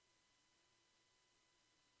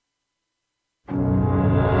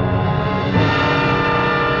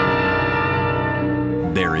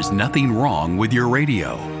is nothing wrong with your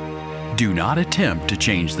radio. Do not attempt to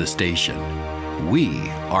change the station. We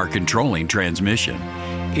are controlling transmission.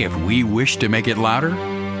 If we wish to make it louder,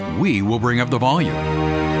 we will bring up the volume.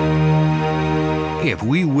 If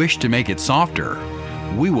we wish to make it softer,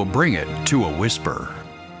 we will bring it to a whisper.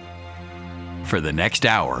 For the next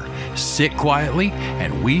hour, sit quietly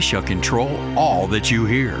and we shall control all that you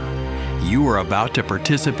hear. You are about to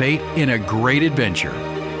participate in a great adventure.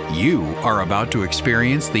 You are about to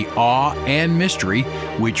experience the awe and mystery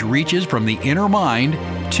which reaches from the inner mind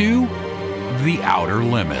to the outer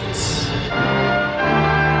limits.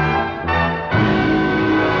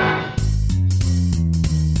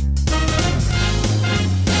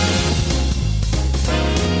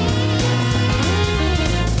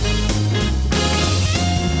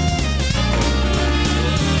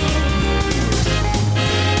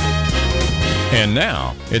 And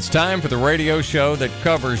now, it's time for the radio show that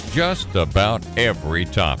covers just about every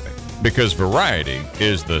topic. Because variety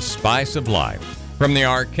is the spice of life. From the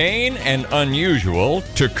arcane and unusual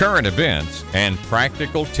to current events and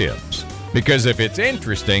practical tips. Because if it's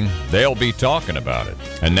interesting, they'll be talking about it.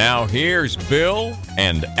 And now here's Bill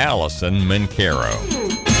and Alison Mencarow.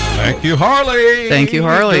 Thank you, Harley. Thank you,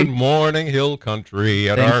 Harley. Good morning, Hill Country.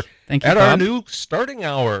 Thank you, our new starting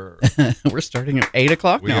hour. We're starting at 8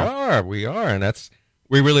 o'clock now. We are, and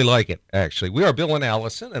we really like it, actually. We are Bill and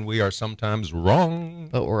Alison, and we are sometimes wrong.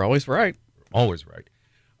 But we're always right. Always right.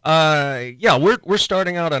 We're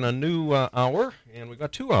starting out on a new hour, and we've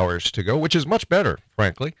got 2 hours to go, which is much better,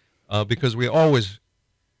 frankly, because we always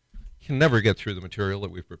can never get through the material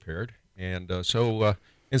that we've prepared. And so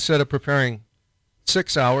instead of preparing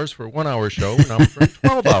 6 hours for a 1 hour show, now we're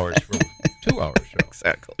preparing 12 hours for a 2 hour show.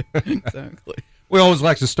 Exactly. We always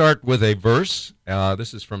like to start with a verse.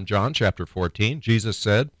 This is from John chapter 14. Jesus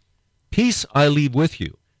said, "Peace I leave with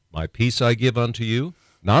you. My peace I give unto you.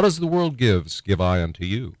 Not as the world gives, give I unto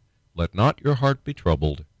you. Let not your heart be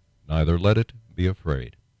troubled, neither let it be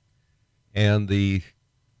afraid." And the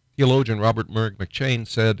theologian Robert Murray McChain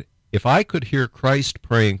said, "If I could hear Christ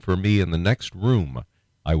praying for me in the next room,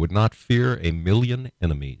 I would not fear a million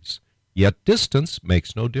enemies. Yet distance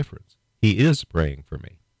makes no difference. He is praying for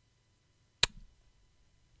me."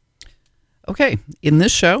 Okay, in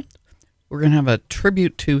this show, we're going to have a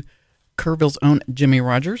tribute to Kerrville's own Jimmy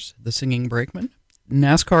Rogers, the singing brakeman.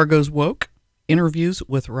 NASCAR Goes Woke, interviews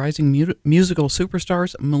with rising musical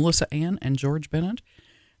superstars Melissa Ann and George Bennett,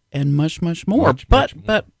 and much, much more.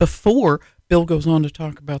 But before Bill goes on to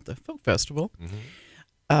talk about the folk festival,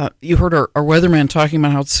 you heard our weatherman talking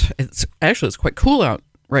about how it's quite cool out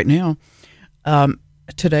right now.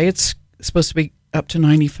 Today it's supposed to be up to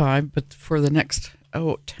 95, but for the next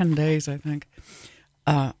 10 days, I think,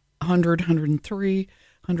 100, 103,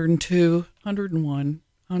 102, 101,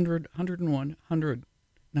 100, 101, 100,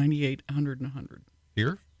 98, 100, and 100.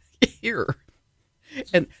 Here? Here.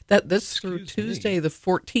 And that's through Tuesday the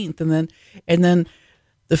 14th, and then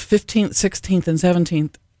the 15th, 16th, and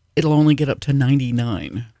 17th, it'll only get up to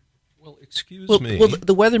 99. Well, excuse me. Well,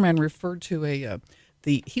 the weatherman referred to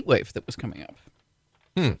the heat wave that was coming up.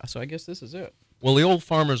 So I guess this is it. Well, the Old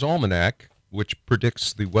Farmer's Almanac, which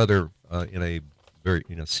predicts the weather in a very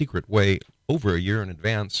secret way over a year in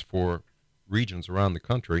advance for regions around the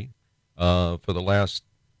country, for the last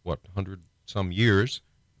 100-some years,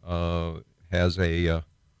 has a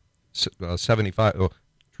 75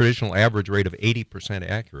 traditional average rate of 80%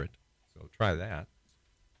 accurate. So try that.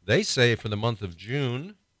 They say for the month of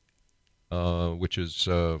June, which is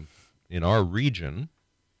in our region,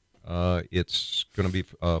 it's going to be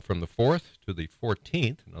from the 4th to the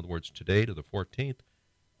 14th, in other words, today to the 14th,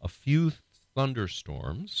 a few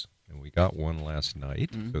thunderstorms, and we got one last night,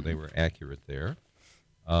 so they were accurate there.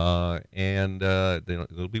 And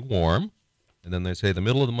it'll be warm, and then they say the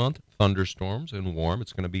middle of the month, thunderstorms and warm.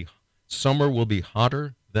 It's going to be, summer will be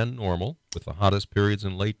hotter than normal, with the hottest periods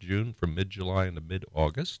in late June from mid-July into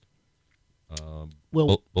mid-August.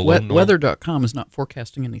 Weather.com is not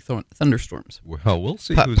forecasting any thunderstorms. Well, we'll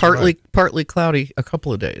see who's right. Partly cloudy a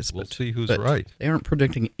couple of days. We'll see who's right. They aren't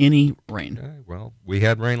predicting any rain. Okay, well, we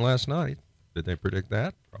had rain last night. Did they predict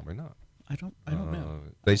that? Probably not. I don't know.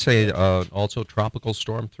 They say also tropical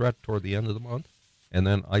storm threat toward the end of the month, and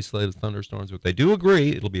then isolated thunderstorms. But they do agree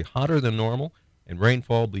it'll be hotter than normal, and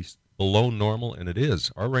rainfall will be below normal, and it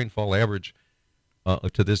is. Our rainfall average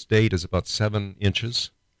to this date is about 7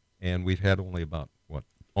 inches. And we've had only about,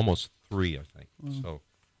 almost 3, I think. So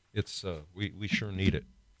it's we sure need it.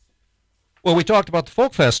 Well, we talked about the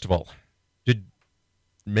folk festival.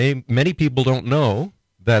 Many people don't know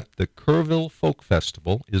that the Kerrville Folk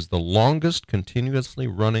Festival is the longest continuously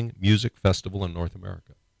running music festival in North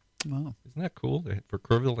America. Wow, Isn't that cool for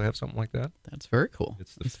Kerrville to have something like that? that's very cool.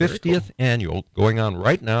 It's the That's very 50th cool. annual, going on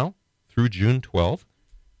right now through June 12th.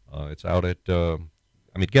 It's out at,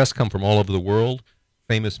 guests come from all over the world.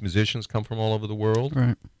 Famous musicians come from all over the world.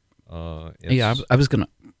 Right. Yeah, It's- I was going to.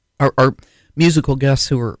 Our musical guests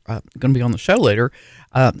who are going to be on the show later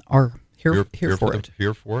are here for it.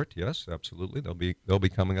 Here for it, yes, absolutely. They'll be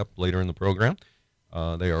coming up later in the program.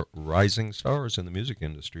 They are rising stars in the music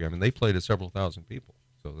industry. I mean, they played to several thousand people,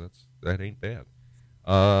 so that ain't bad.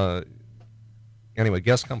 Anyway,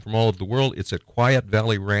 guests come from all over the world. It's at Quiet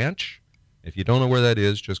Valley Ranch. If you don't know where that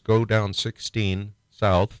is, just go down 16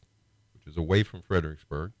 south, which is away from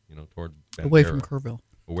Fredericksburg, toward Away from Mencarow. Kerrville.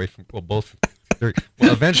 Away from, well, both. Well,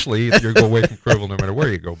 eventually, you go away from Kerrville no matter where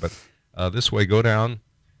you go. But this way, go down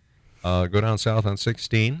south on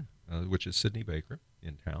 16, which is Sidney Baker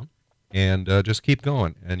in town, and just keep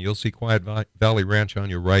going, and you'll see Quiet Valley Ranch on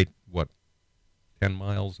your right. What, 10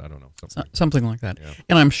 miles? I don't know. Something like that. Yeah.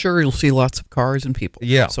 And I'm sure you'll see lots of cars and people.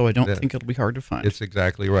 Yeah, So I don't think it'll be hard to find. It's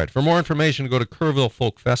exactly right. For more information, go to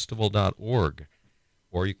kerrvillefolkfestival.org,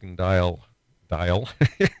 or you can dial.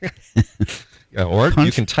 Yeah, or Punch.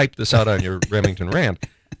 you can type this out on your Remington Rand.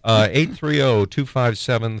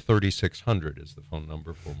 830-257-3600 is the phone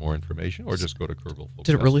number for more information, or just go to Kerrville Folk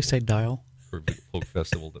Did it really say Festival, dial?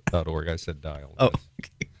 kerrvillefolkfestival.org. I said dial. Oh, yes.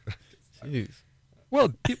 okay. Jeez.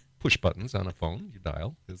 Well, you push buttons on a phone. You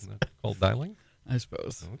dial. Isn't that called dialing? I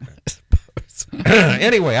suppose. Okay. I suppose.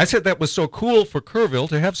 Anyway, I said that was so cool for Kerrville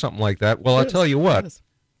to have something like that. Well, I'll tell you what. It is.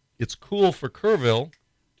 It's cool for Kerrville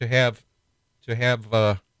to have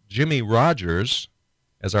Jimmy Rogers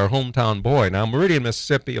as our hometown boy. Now, Meridian,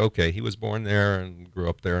 Mississippi, okay, he was born there and grew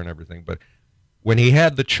up there and everything. But when he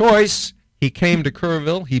had the choice, he came to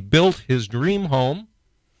Kerrville. He built his dream home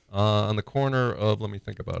on the corner of, let me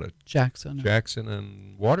think about it, Jackson. Jackson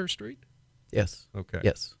and Water Street? Yes. Okay.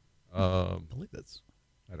 Yes. I I believe that's.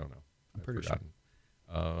 don't know. I've pretty forgotten.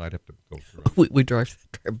 I'd have to go through it. We drive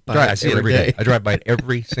by I see it every day. I drive by it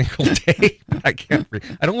every single day, but I can't read.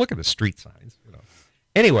 I don't look at the street signs.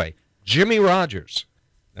 Anyway, Jimmy Rogers.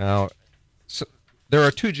 Now, there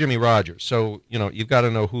are two Jimmy Rogers, so you've got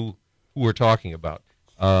to know who we're talking about.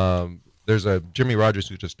 There's a Jimmy Rogers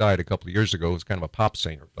who just died a couple of years ago, who's kind of a pop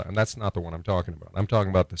singer, and that's not the one I'm talking about. I'm talking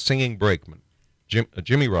about the singing brakeman,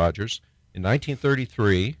 Jimmy Rogers. In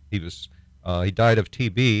 1933, he died of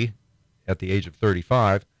TB at the age of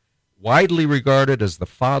 35. Widely regarded as the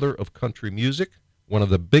father of country music, one of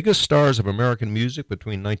the biggest stars of American music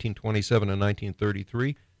between 1927 and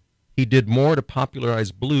 1933. He did more to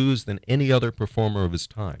popularize blues than any other performer of his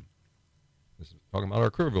time. This is talking about our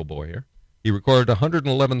Kerrville boy here. He recorded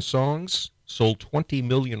 111 songs, sold 20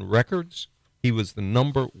 million records. He was the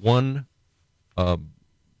number one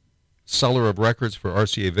seller of records for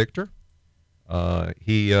RCA Victor.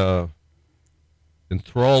 He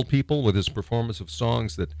enthralled people with his performance of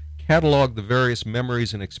songs that cataloged the various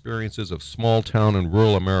memories and experiences of small town and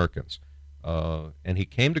rural Americans. And he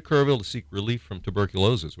came to Kerrville to seek relief from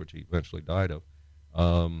tuberculosis, which he eventually died of.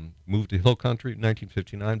 Moved to Hill Country in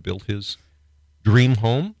 1959, built his dream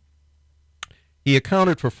home. He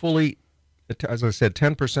accounted for fully, as I said,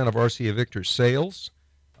 10% of RCA Victor's sales.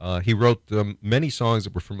 He wrote many songs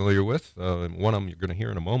that we're familiar with, and one of them you're going to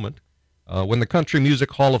hear in a moment. When the Country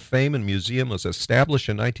Music Hall of Fame and Museum was established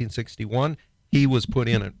in 1961, he was put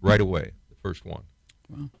in it right away, the first one.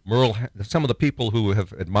 Wow. Some of the people who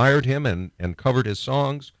have admired him and covered his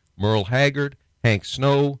songs, Merle Haggard, Hank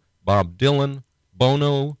Snow, Bob Dylan,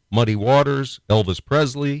 Bono, Muddy Waters, Elvis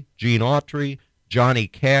Presley, Gene Autry, Johnny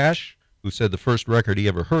Cash, who said the first record he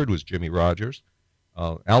ever heard was Jimmy Rogers,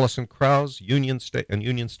 Alison Krauss, Union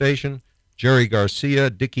Station, Jerry Garcia,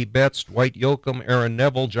 Dickie Betts, Dwight Yoakam, Aaron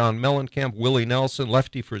Neville, John Mellencamp, Willie Nelson,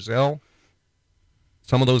 Lefty Frizzell.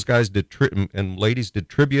 Some of those guys and ladies did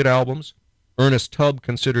tribute albums. Ernest Tubb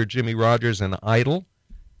considered Jimmy Rogers an idol.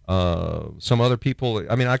 Some other people,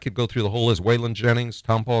 I could go through the whole list. Waylon Jennings,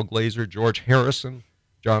 Tom Paul Glaser, George Harrison,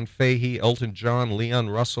 John Fahey, Elton John, Leon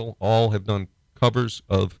Russell, all have done covers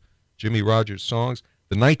of Jimmy Rogers songs.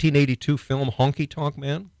 The 1982 film Honky Tonk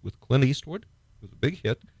Man with Clint Eastwood was a big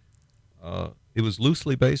hit. It was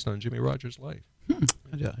loosely based on Jimmy Rogers' life.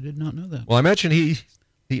 I did not know that. Well, I mentioned he's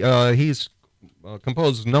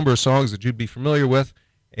composed a number of songs that you'd be familiar with,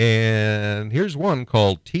 and here's one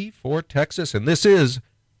called T for Texas, and this is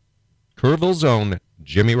Kerrville's own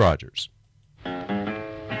Jimmy Rogers.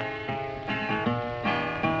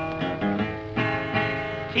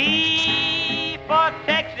 T for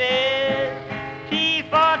Texas, T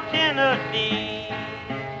for Tennessee.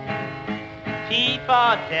 T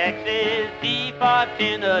for Texas, T for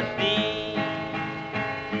Tennessee.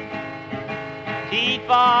 T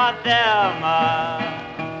for Thelma,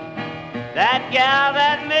 that gal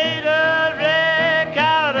that made a wreck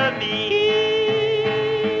out of me.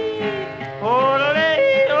 Oh,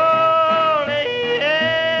 lady, oh, lady.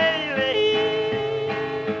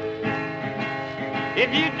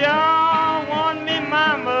 If you don't want me,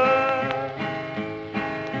 mama,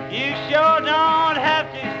 you sure don't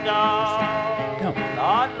have to stall. No.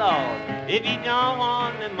 Lord, Lord, if you don't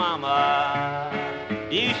want me, mama,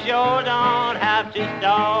 you sure don't have to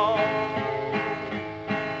stall.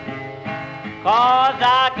 'Cause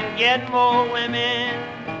I can get more women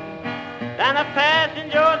than a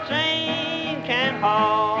passenger train can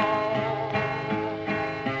haul.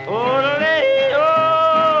 Oh, lady,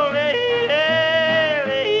 oh, lady.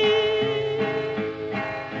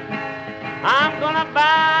 I'm gonna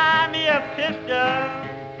buy me a pistol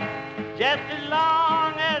just as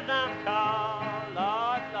long as I'm tall.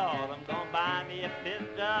 Lord, Lord, I'm gonna buy me a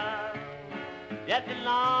pistol just as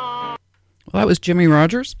long. Well, that was Jimmy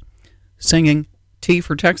Rogers singing T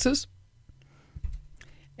for Texas.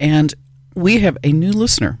 And we have a new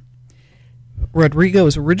listener. Rodrigo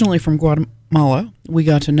is originally from Guatemala. We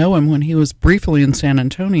got to know him when he was briefly in San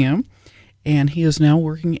Antonio, and he is now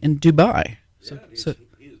working in Dubai.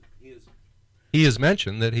 He has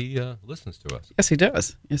mentioned that he listens to us. Yes, he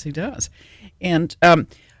does. Yes, he does. And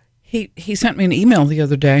he sent me an email the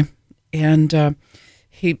other day, and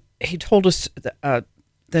he told us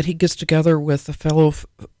that he gets together with a fellow.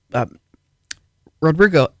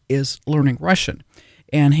 Rodrigo is learning Russian,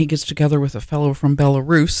 and he gets together with a fellow from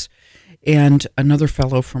Belarus and another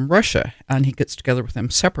fellow from Russia, and he gets together with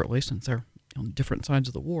them separately since they're on different sides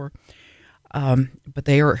of the war. But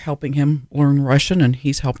they are helping him learn Russian, and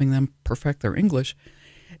he's helping them perfect their English.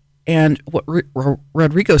 And what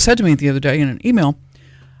Rodrigo said to me the other day in an email,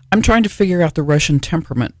 I'm trying to figure out the Russian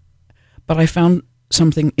temperament, but I found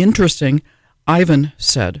something interesting. Ivan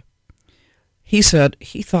said. He said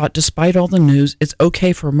he thought, despite all the news, it's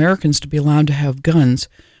okay for Americans to be allowed to have guns,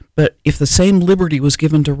 but if the same liberty was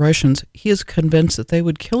given to Russians, he is convinced that they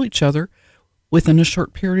would kill each other within a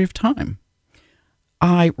short period of time.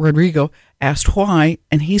 Rodrigo, asked why,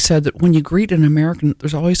 and he said that when you greet an American,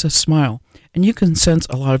 there's always a smile, and you can sense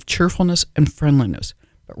a lot of cheerfulness and friendliness,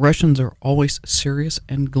 but Russians are always serious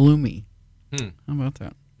and gloomy. How about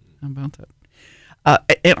that? And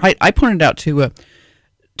I pointed out to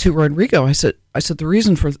Rodrigo, I said the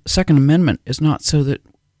reason for the Second Amendment is not so that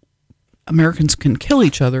Americans can kill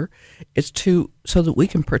each other; it's so that we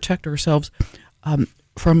can protect ourselves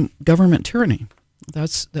from government tyranny.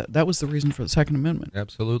 That was the reason for the Second Amendment.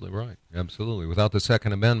 Absolutely right. Absolutely. Without the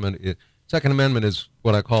Second Amendment, Second Amendment is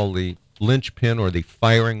what I call the linchpin or the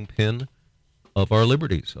firing pin of our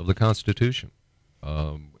liberties of the Constitution,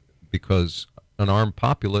 because an armed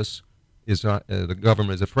populace is not. The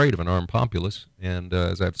government is afraid of an armed populace, and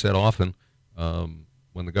as I've said often,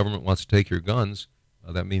 when the government wants to take your guns,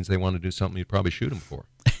 that means they want to do something you'd probably shoot them for.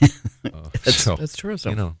 That's true.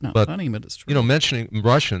 So, not funny, but it's true. Mentioning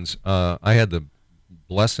Russians, I had the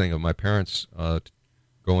blessing of my parents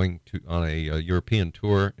going on a European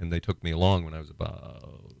tour, and they took me along when I was about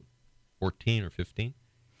 14 or 15,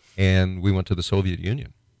 and we went to the Soviet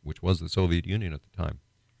Union, which was the Soviet Union at the time.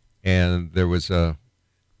 And there was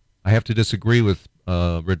I have to disagree with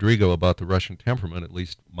Rodrigo about the Russian temperament, at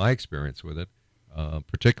least my experience with it,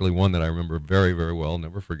 particularly one that I remember very, very well,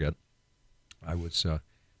 never forget.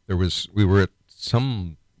 We were at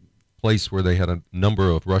some place where they had a number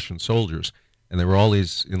of Russian soldiers, and there were all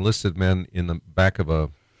these enlisted men in the back of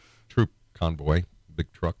a troop convoy,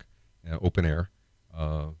 big truck, open air,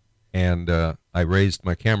 and I raised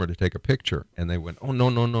my camera to take a picture, and they went, "Oh, no,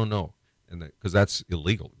 no, no, no," and because that's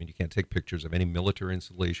illegal. I mean, you can't take pictures of any military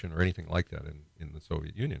installation or anything like that in the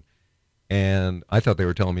Soviet Union. And I thought they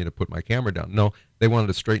were telling me to put my camera down. No, they wanted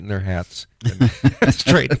to straighten their hats and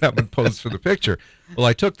straighten up and pose for the picture. Well,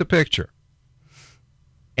 I took the picture,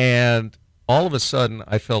 and all of a sudden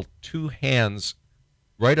I felt two hands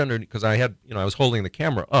right under, because I was holding the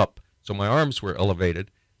camera up, so my arms were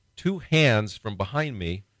elevated. Two hands from behind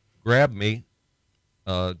me grabbed me,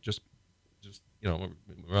 just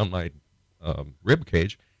around my rib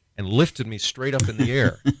cage, and lifted me straight up in the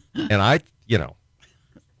air. And I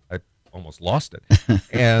almost lost it.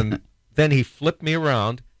 And then he flipped me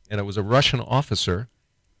around, and it was a Russian officer,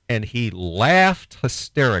 and he laughed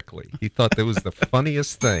hysterically. He thought that was the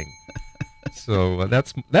funniest thing. So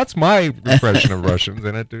that's my impression of Russians,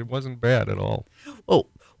 and it wasn't bad at all. Well,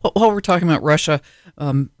 while we're talking about Russia,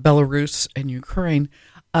 Belarus, and Ukraine,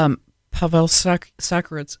 Pavel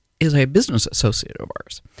Sakharets is a business associate of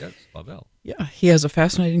ours. Yes, Pavel. Yeah, he has a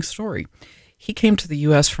fascinating story. He came to the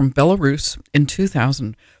U.S. from Belarus in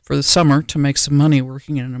 2000 for for the summer to make some money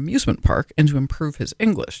working in an amusement park and to improve his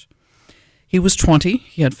English. He was 20.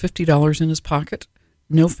 He had $50 in his pocket,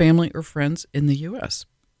 no family or friends in the U.S.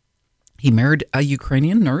 He married a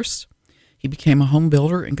Ukrainian nurse. He became a home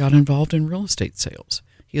builder and got involved in real estate sales.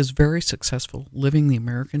 He is very successful, living the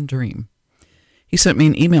American dream. He sent me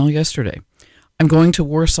an email yesterday. I'm going to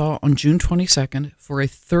Warsaw on June 22nd for a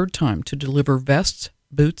third time to deliver vests,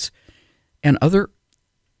 boots, and other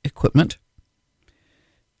equipment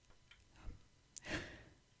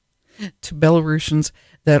to Belarusians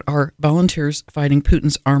that are volunteers fighting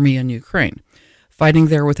Putin's army in Ukraine, fighting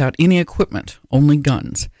there without any equipment, only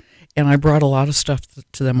guns. And I brought a lot of stuff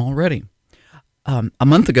to them already. A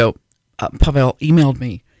month ago, Pavel emailed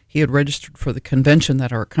me. He had registered for the convention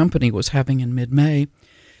that our company was having in mid-May.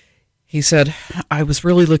 He said, I was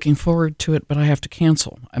really looking forward to it, but I have to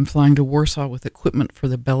cancel. I'm flying to Warsaw with equipment for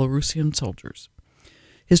the Belarusian soldiers.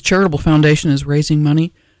 His charitable foundation is raising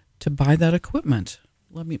money to buy that equipment.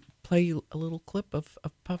 Let me play you a little clip of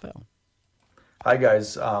Pavel. Hi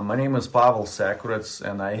guys, my name is Pavel Sakurets,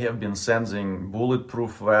 and I have been sending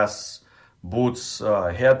bulletproof vests, boots,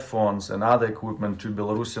 headphones, and other equipment to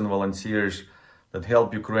Belarusian volunteers that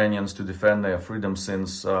help Ukrainians to defend their freedom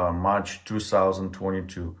since March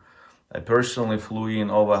 2022. I personally flew in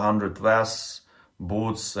over 100 vests,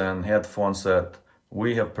 boots, and headphones that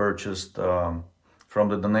we have purchased from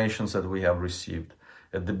the donations that we have received.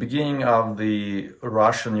 At the beginning of the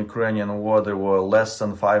Russian-Ukrainian war, there were less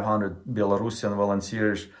than 500 Belarusian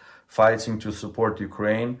volunteers fighting to support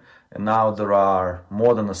Ukraine, and now there are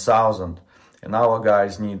more than 1,000. And our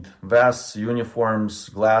guys need vests, uniforms,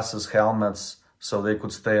 glasses, helmets, so they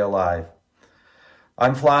could stay alive.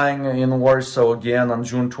 I'm flying in Warsaw again on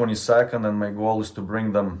June 22nd, and my goal is to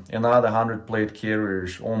bring them another 100 plate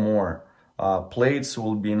carriers or more. Plates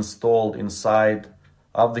will be installed inside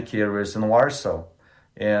of the carriers in Warsaw.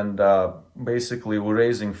 And basically we're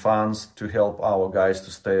raising funds to help our guys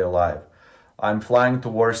to stay alive. I'm flying to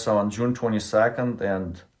Warsaw on June 22nd,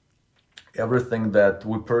 and everything that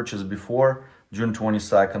we purchased before June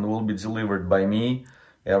 22nd will be delivered by me.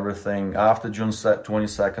 Everything after June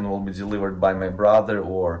 22nd will be delivered by my brother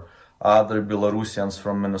or other Belarusians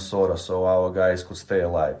from Minnesota, so our guys could stay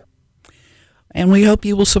alive. And we hope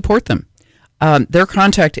you will support them. Their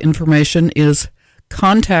contact information is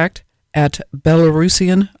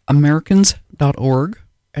contact@belarusianamericans.org,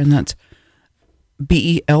 and that's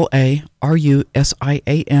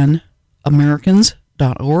BELARUSIAN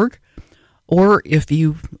Americans.org. Or if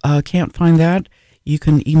you can't find that, you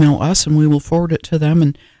can email us and we will forward it to them.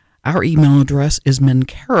 And our email address is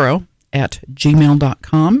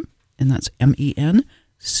mencarow@gmail.com, and that's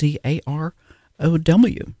MENCAROW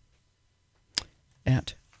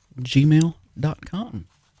 @gmail.com.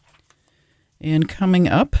 And coming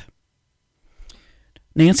up,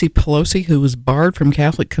 Nancy Pelosi, who was barred from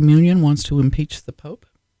Catholic communion, wants to impeach the Pope.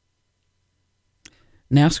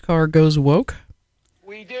 NASCAR goes woke.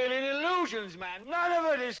 We deal in illusions, man. None of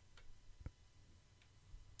it is.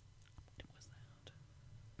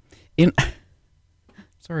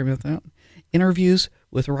 Sorry about that. Interviews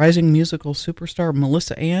with rising musical superstar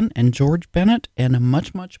Melissa Ann and George Bennett, and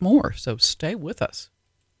much, much more. So stay with us.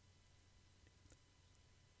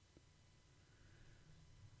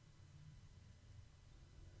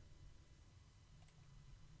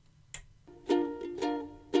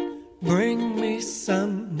 Bring me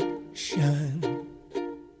sunshine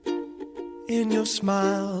in your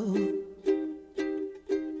smile.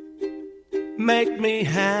 Make me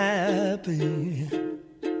happy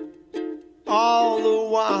all the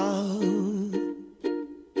while.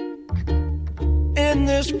 In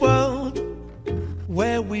this world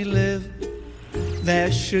where we live,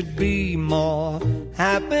 there should be more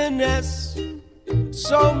happiness,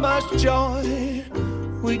 so much joy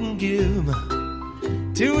we can give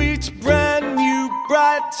to each brand new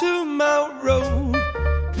bright tomorrow.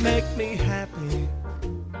 Make me happy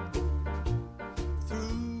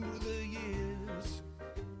through the years.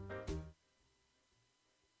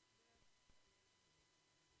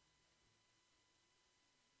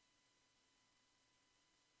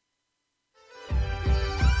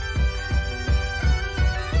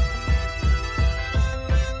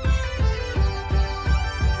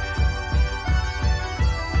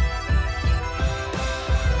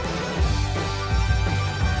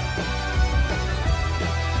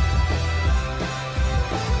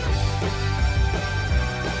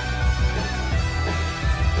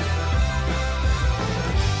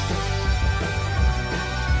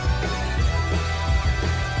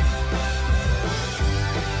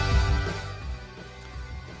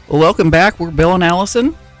 Well, welcome back. We're Bill and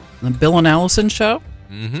Alison, the Bill and Alison Show.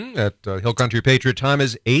 At Hill Country Patriot time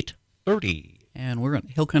is 8:30. And we're on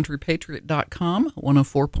hillcountrypatriot.com,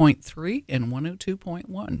 104.3 and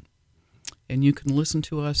 102.1. And you can listen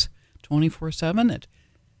to us 24/7 at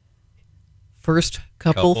First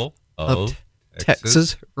Couple of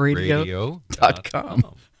Texas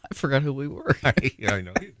Radio.com. I forgot who we were. Yeah, I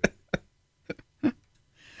know you did.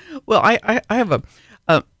 Well, I have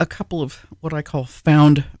a couple of what I call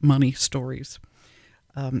found money stories.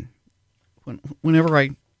 Whenever I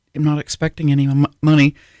am not expecting any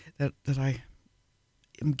money that I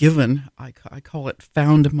am given, I call it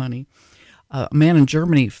found money. A man in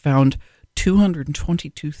Germany found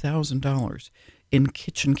 $222,000 in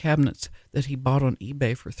kitchen cabinets that he bought on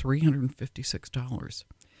eBay for $356.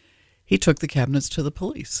 He took the cabinets to the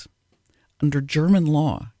police. Under German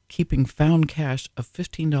law, keeping found cash of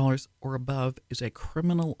 $15 or above is a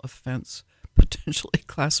criminal offense, potentially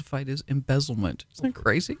classified as embezzlement. Isn't that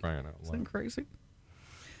crazy? Isn't that crazy?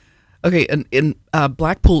 Okay, and in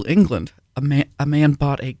Blackpool, England, a man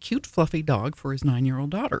bought a cute, fluffy dog for his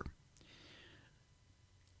 9-year-old daughter.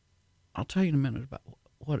 I'll tell you in a minute about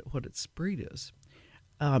what its breed is.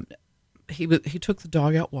 He took the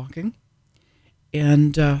dog out walking,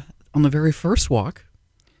 and on the very first walk,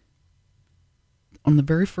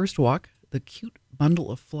 the cute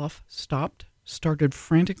bundle of fluff stopped, started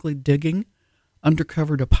frantically digging,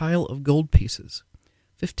 uncovered a pile of gold pieces,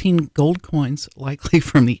 15 gold coins, likely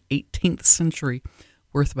from the 18th century,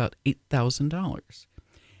 worth about $8,000.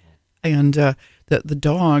 And the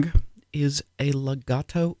dog is a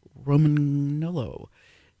Legato Romagnolo.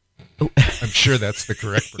 I'm sure that's the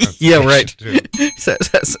correct pronunciation. Yeah, right.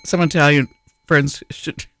 Some Italian friends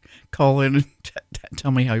should call in and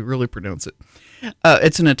tell me how you really pronounce it.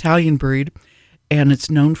 It's an Italian breed, and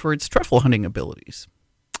it's known for its truffle hunting abilities.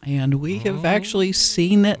 And we have actually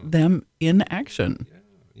seen them in action.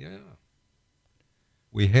 Yeah.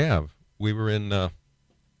 We have. We were in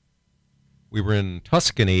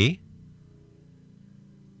Tuscany.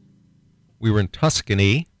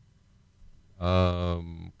 A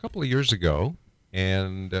couple of years ago,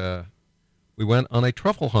 and we went on a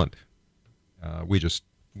truffle hunt. We just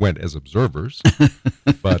went as observers,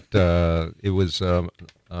 but it was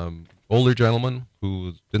older gentleman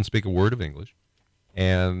who didn't speak a word of English,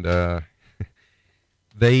 and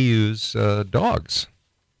they use dogs,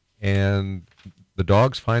 and the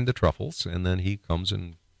dogs find the truffles, and then he comes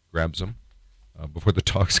and grabs them before the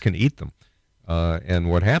dogs can eat them. And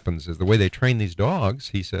what happens is the way they train these dogs,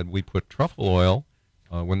 he said, we put truffle oil,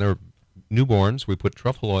 when they're newborns, we put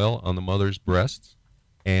truffle oil on the mother's breasts,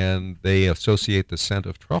 and they associate the scent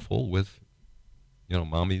of truffle with,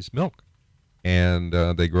 mommy's milk. And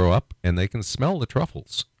they grow up, and they can smell the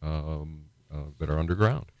truffles that are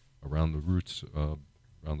underground, around the roots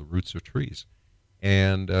of trees.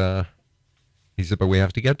 And he said, but we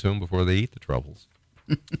have to get to them before they eat the truffles.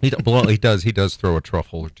 He does throw a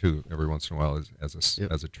truffle or two every once in a while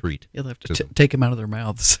as a treat. You'll have to take them out of their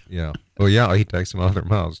mouths. Yeah. Oh, yeah, he takes them out of their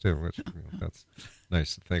mouths, too, which that's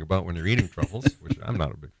nice to think about when you're eating truffles, which I'm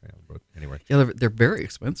not a big fan, but anyway. Yeah, they're very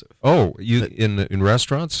expensive. Oh, in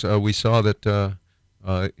restaurants, we saw that,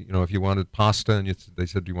 if you wanted pasta, and they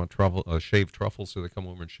said, do you want shaved truffles? So they come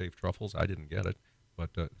over and shave truffles. I didn't get it, but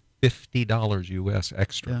 $50 U.S.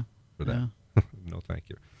 extra for that. Yeah. No, thank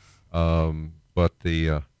you. But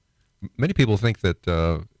many people think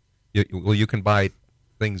that you can buy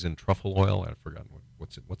things in truffle oil. I've forgotten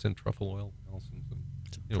what's in truffle oil, Alison.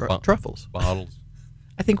 Truffles bottles.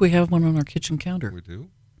 I think we have one on our kitchen counter. We do?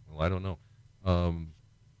 Well, I don't know.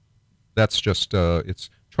 That's just it's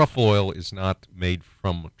truffle oil is not made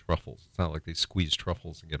from truffles. It's not like they squeeze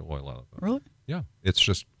truffles and get oil out of them. Really? Yeah, it's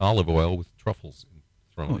just olive oil with truffles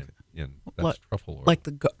thrown in. That's truffle oil. Like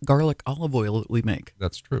the garlic olive oil that we make.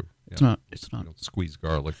 That's true. Yeah. It's not. You don't squeeze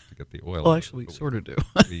garlic to get the oil. Well, actually, we sort of do.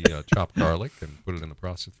 We chop garlic and put it in the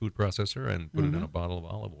food processor and put it in a bottle of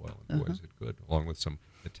olive oil. And boy, is it good, along with some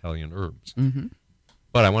Italian herbs. Mm-hmm.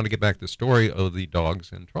 But I want to get back to the story of the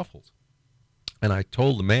dogs and truffles. And I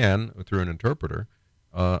told the man through an interpreter,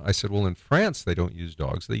 I said, well, in France, they don't use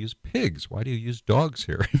dogs. They use pigs. Why do you use dogs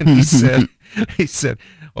here? And he said,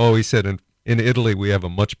 in Italy, we have a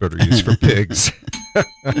much better use for pigs.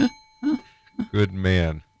 Good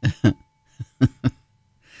man.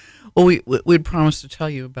 Well, we'd promised to tell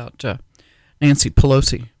you about Nancy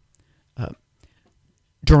Pelosi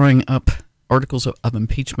drawing up articles of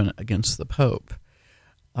impeachment against the Pope.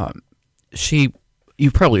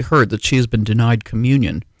 You've probably heard that she has been denied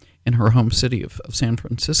communion in her home city of San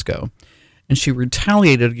Francisco, and she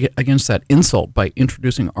retaliated against that insult by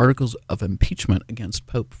introducing articles of impeachment against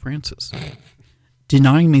Pope Francis.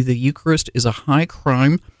 Denying me the Eucharist is a high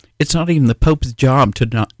crime. it's not even the Pope's job to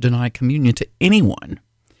not deny communion to anyone.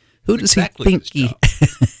 Who does Exactly he think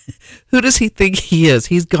Who does he think he is?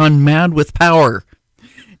 He's gone mad with power.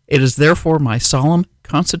 It is therefore my solemn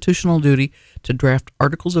constitutional duty to draft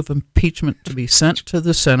articles of impeachment to be sent to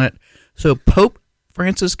the Senate so Pope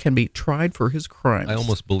Francis can be tried for his crimes. I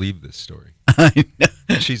almost believe this story. I know.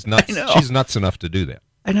 She's nuts. I know. She's nuts enough to do that.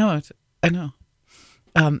 I know. I know.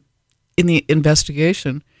 In the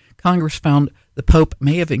investigation, Congress found the Pope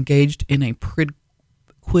may have engaged in a quid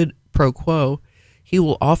pro quo. He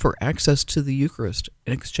will offer access to the Eucharist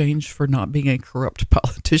in exchange for not being a corrupt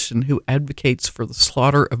politician who advocates for the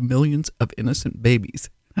slaughter of millions of innocent babies.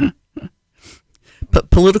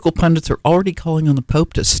 But political pundits are already calling on the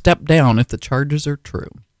Pope to step down if the charges are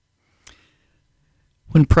true.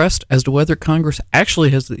 When pressed as to whether Congress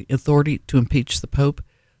actually has the authority to impeach the Pope,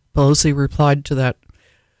 Pelosi replied to that,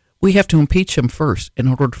 "We have to impeach him first in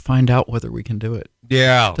order to find out whether we can do it."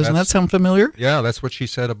 Yeah. Doesn't that sound familiar? Yeah, that's what she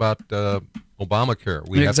said about Obamacare.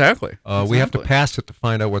 Exactly. We have to pass it to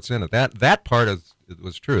find out what's in it. That part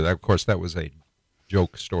was true. Of course, that was a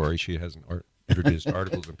joke story. She hasn't introduced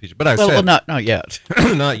articles of impeachment. But Well, not yet.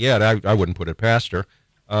 not yet. I wouldn't put it past her.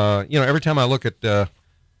 Every time I look at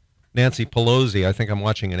Nancy Pelosi, I think I'm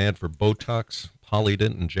watching an ad for Botox,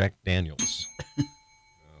 Polydent, and Jack Daniels.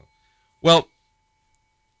 Well,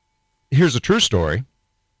 here's a true story.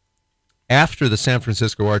 After the San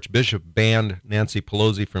Francisco Archbishop banned Nancy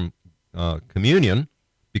Pelosi from communion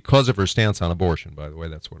because of her stance on abortion, by the way,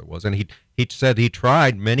 that's what it was. And he said he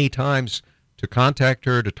tried many times to contact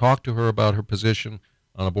her, to talk to her about her position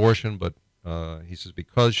on abortion, but he says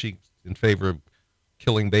because she's in favor of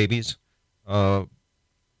killing babies,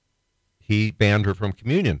 he banned her from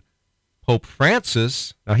communion. Pope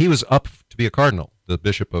Francis, now he was up to be a cardinal, the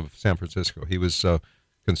Bishop of San Francisco. He was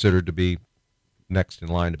considered to be next in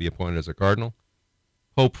line to be appointed as a cardinal.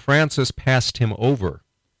 Pope Francis passed him over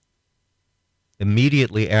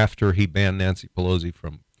immediately after he banned Nancy Pelosi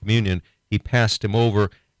from communion. He passed him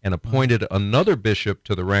over and appointed another bishop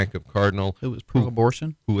to the rank of cardinal Who was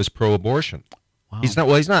pro-abortion? who was pro-abortion. Wow. He's not.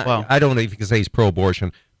 Well, he's not. Wow. I don't know if you can say he's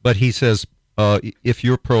pro-abortion, but he says if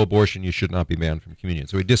you're pro-abortion, you should not be banned from communion.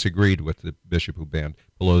 So he disagreed with the bishop who banned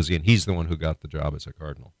Pelosi, and he's the one who got the job as a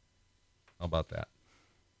cardinal. How about that?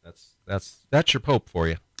 That's your pope for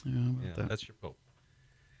you. Yeah, That's your pope.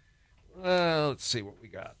 Well, let's see what we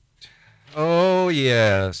got. Oh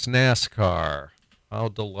yes, NASCAR. How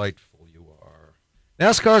delightful you are.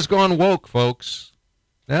 NASCAR's gone woke, folks.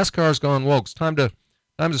 NASCAR's gone woke. It's time to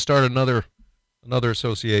start another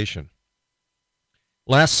association.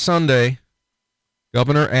 Last Sunday,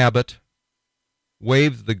 Governor Abbott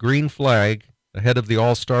waved the green flag ahead of the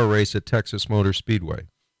All-Star race at Texas Motor Speedway.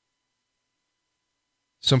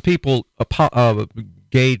 Some people,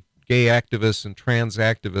 gay activists and trans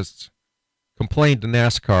activists, complained to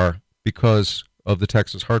NASCAR because of the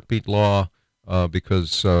Texas heartbeat law,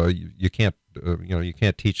 because you can't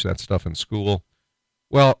teach that stuff in school.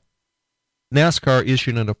 Well, NASCAR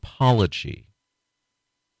issued an apology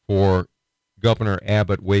for Governor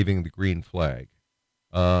Abbott waving the green flag.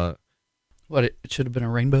 What, it should have been a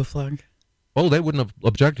rainbow flag? Oh, they wouldn't have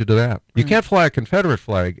objected to that. You can't fly a Confederate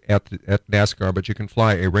flag at NASCAR, but you can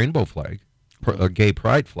fly a rainbow flag, a gay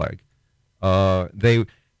pride flag. NASCAR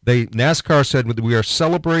said we are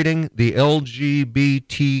celebrating the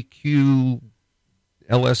LGBTQ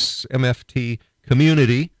LSMFT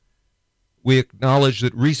community. We acknowledge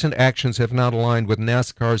that recent actions have not aligned with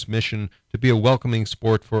NASCAR's mission to be a welcoming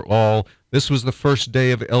sport for all. This was the first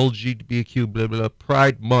day of LGBTQ blah, blah,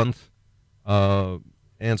 Pride Month,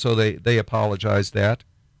 and so they apologized that.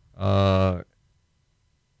 And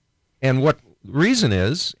what the reason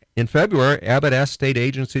is, in February, Abbott asked state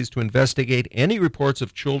agencies to investigate any reports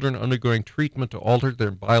of children undergoing treatment to alter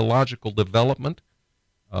their biological development.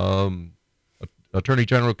 Attorney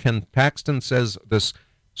General Ken Paxton says this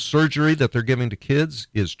surgery that they're giving to kids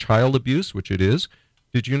is child abuse, which it is.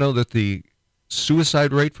 Did you know that the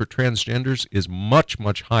suicide rate for transgenders is much,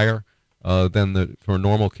 much higher than for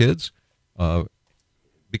normal kids?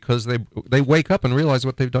 Because they wake up and realize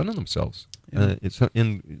what they've done to themselves. Yeah.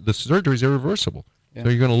 The surgery is irreversible. Yeah. So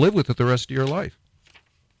you're going to live with it the rest of your life.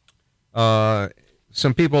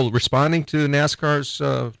 Some people responding to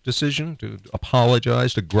NASCAR's decision to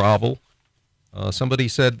apologize, to grovel. Somebody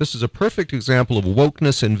said, this is a perfect example of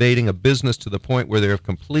wokeness invading a business to the point where they have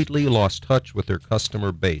completely lost touch with their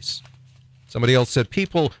customer base. Somebody else said,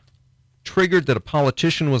 people triggered that a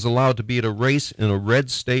politician was allowed to be at a race in a red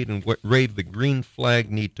state and wave the green flag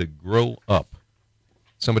need to grow up.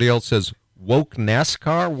 Somebody else says, woke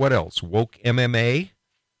NASCAR? What else? Woke MMA?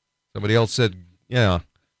 Somebody else said, yeah.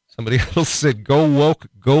 Somebody else said, "Go woke,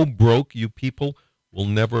 go broke. You people will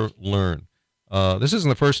never learn." This isn't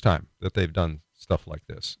the first time that they've done stuff like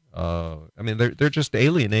this. I mean, they're just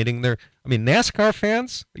alienating their. I mean, NASCAR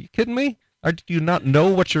fans. Are you kidding me? Do you not know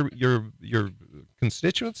what your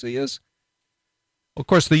constituency is? Of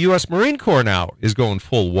course, the U.S. Marine Corps now is going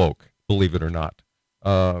full woke. Believe it or not.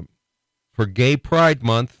 For Gay Pride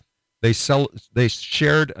Month, they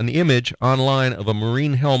shared an image online of a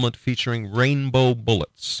Marine helmet featuring rainbow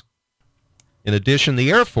bullets. In addition,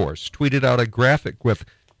 the Air Force tweeted out a graphic with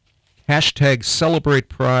hashtag Celebrate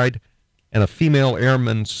Pride and a female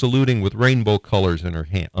airman saluting with rainbow colors in her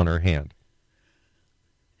on her hand.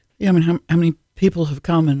 Yeah, I mean, how many people have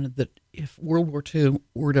commented that if World War II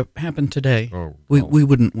were to happen today, we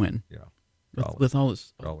wouldn't win? Yeah. With all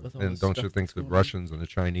this. And don't you think the Russians and the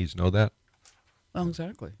Chinese know that? Well,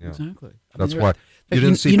 exactly. Yeah. Exactly. That's why you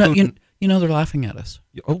didn't see Putin. You know they're laughing at us.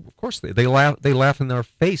 Oh, of course they laugh. They laugh in their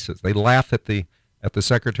faces. They laugh at the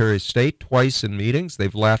Secretary of State twice in meetings.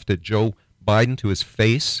 They've laughed at Joe Biden to his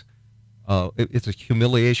face. It's a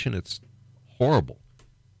humiliation. It's horrible.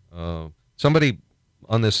 Somebody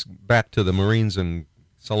on this, back to the Marines and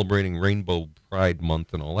celebrating Rainbow Pride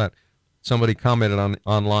Month and all that. Somebody commented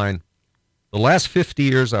online, "The last 50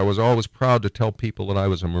 years, I was always proud to tell people that I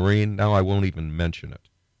was a Marine. Now I won't even mention it.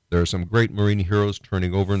 There are some great Marine heroes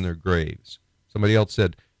turning over in their graves." Somebody else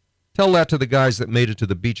said, "Tell that to the guys that made it to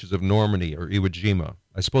the beaches of Normandy or Iwo Jima.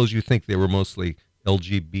 I suppose you think they were mostly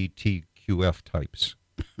LGBTQF types."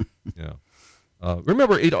 Yeah.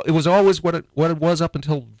 Remember, it was always what it was up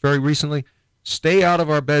until very recently. Stay out of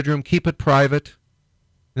our bedroom, keep it private.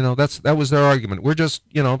 You know, that was their argument. We're just,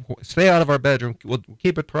 stay out of our bedroom, we'll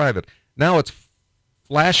keep it private. Now it's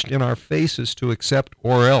flashed in our faces to accept,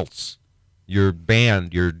 or else you're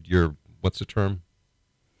banned, you're what's the term?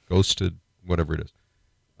 Ghosted, whatever it is.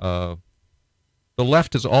 The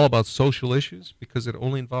left is all about social issues because it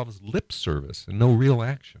only involves lip service and no real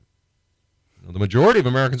action. The majority of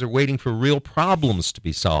Americans are waiting for real problems to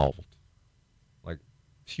be solved, like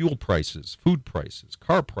fuel prices, food prices,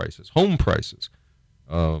 car prices, home prices,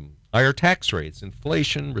 higher tax rates,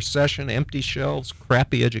 inflation, recession, empty shelves,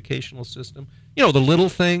 crappy educational system. The little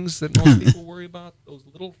things that most people worry about, those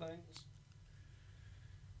little things.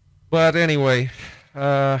 But anyway,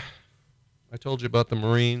 I told you about the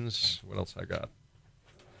Marines. What else I got?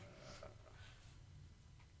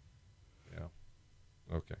 Yeah.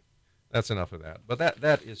 Okay. That's enough of that. But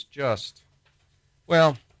that is just,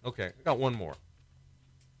 well, okay, I got one more.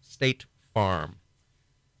 State Farm.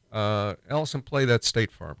 Alison, play that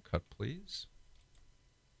State Farm cut, please.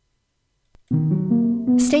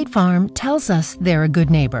 State Farm tells us they're a good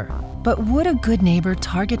neighbor. But would a good neighbor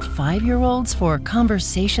target 5-year-olds for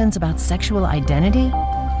conversations about sexual identity?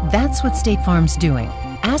 That's what State Farm's doing,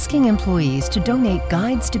 asking employees to donate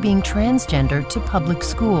guides to being transgender to public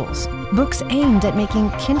schools. Books aimed at making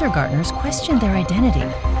kindergartners question their identity.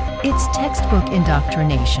 It's textbook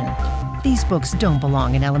indoctrination. These books don't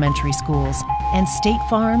belong in elementary schools, and State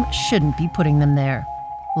Farm shouldn't be putting them there.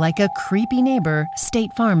 Like a creepy neighbor,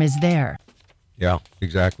 State Farm is there. Yeah,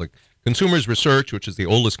 exactly. Consumers Research, which is the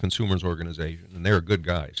oldest consumers organization, and they're good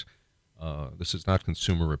guys. This is not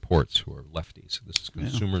Consumer Reports, who are lefties. This is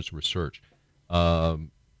Consumers Research.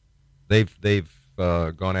 They've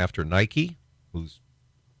gone after Nike, who's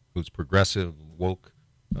progressive, woke,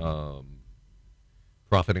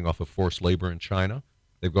 profiting off of forced labor in China.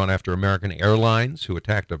 They've gone after American Airlines, who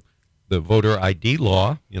attacked the voter ID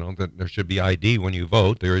law. That there should be ID when you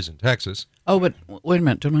vote. There is in Texas. Oh, but wait a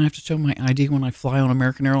minute. Don't I have to show my ID when I fly on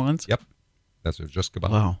American Airlines? Yep. That's just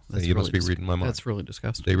about. Wow. You must be reading my mind. That's really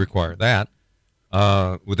disgusting. They require that.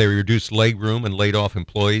 They reduced legroom and laid off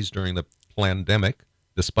employees during the pandemic,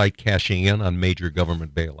 despite cashing in on major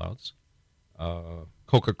government bailouts.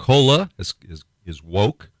 Coca-Cola is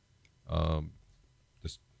woke,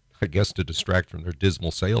 I guess to distract from their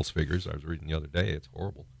dismal sales figures. I was reading the other day. It's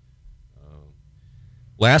horrible.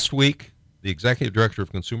 Last week, the executive director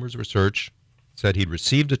of Consumers Research said he'd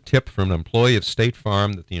received a tip from an employee of State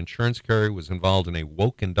Farm that the insurance carrier was involved in a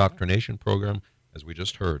woke indoctrination program, as we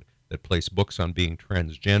just heard, that placed books on being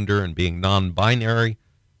transgender and being non-binary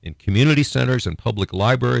in community centers and public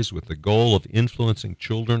libraries with the goal of influencing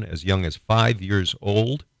children as young as 5 years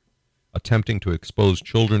old, attempting to expose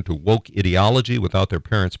children to woke ideology without their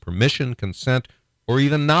parents' permission, consent, or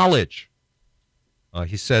even knowledge.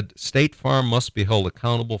 He said State Farm must be held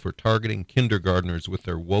accountable for targeting kindergartners with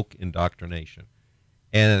their woke indoctrination.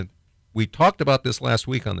 And we talked about this last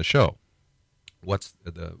week on the show. What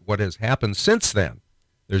has happened since then?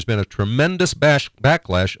 There's been a tremendous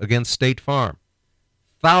backlash against State Farm.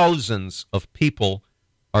 Thousands of people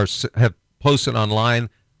have posted online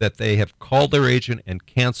that they have called their agent and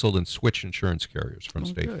canceled and switched insurance carriers from Oh,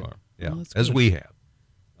 State good. Farm. Yeah, Well, that's as good. we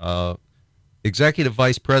have. Executive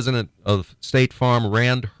Vice President of State Farm,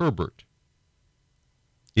 Rand Herbert,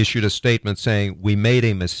 issued a statement saying, "We made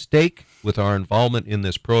a mistake with our involvement in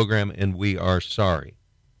this program, and we are sorry.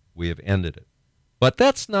 We have ended it." But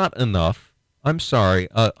that's not enough. I'm sorry.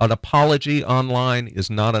 An apology online is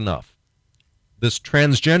not enough. This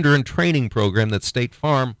transgender and training program that State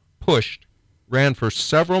Farm pushed ran for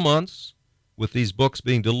several months, with these books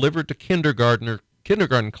being delivered to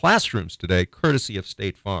kindergarten classrooms today, courtesy of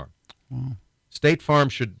State Farm. Wow. State Farm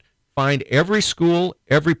should find every school,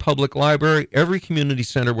 every public library, every community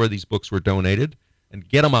center where these books were donated and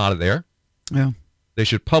get them out of there. Yeah. They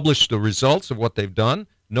should publish the results of what they've done,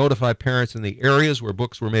 notify parents in the areas where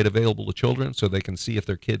books were made available to children so they can see if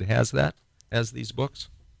their kid has these books.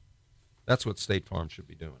 That's what State Farm should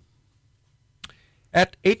be doing.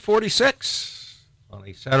 At 8:46 on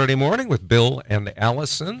a Saturday morning with Bill and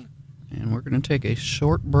Allison. And we're going to take a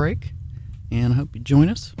short break, and hope you join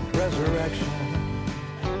us. Resurrection.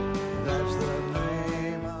 That's the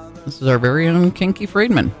name of the This is our very own Kinky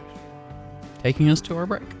Friedman taking us to our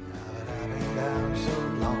break. I've been down so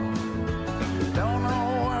long. Don't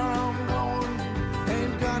know where I'm going.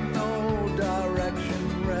 Ain't got no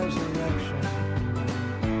direction. Resurrection.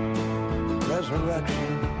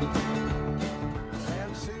 Resurrection.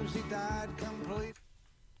 And Susie died complete.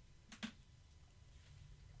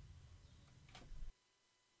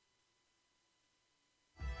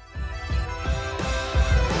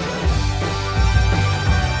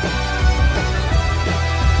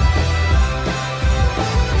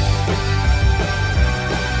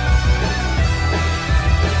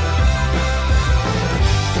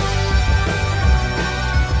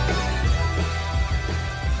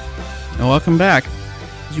 And welcome back.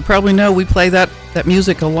 As you probably know, we play that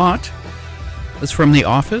music a lot. It's from The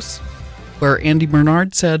Office, where Andy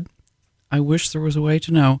Bernard said, "I wish there was a way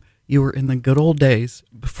to know you were in the good old days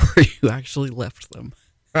before you actually left them."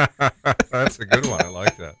 That's a good one. I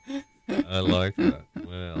like that. I like that.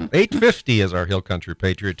 Well, 8:50 is our Hill Country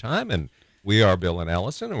Patriot time, and we are Bill and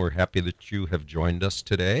Allison, and we're happy that you have joined us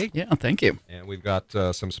today. Yeah, thank you. And we've got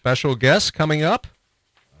some special guests coming up,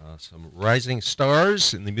 some rising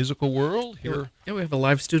stars in the musical world here. Yeah, we have a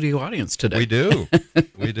live studio audience today. We do.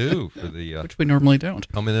 We do. For the Which we normally don't.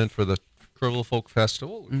 coming in for the Kerrville Folk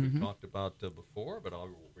Festival, which we've talked about before, but I'll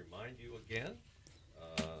remind you again.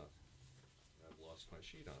 I've lost my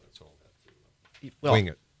sheet on it, so I'll have to wing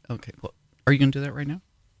it. Okay, well, are you going to do that right now?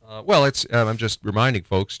 Well, it's. I'm just reminding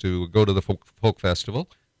folks to go to the Folk Festival,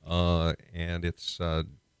 and it's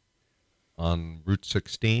on Route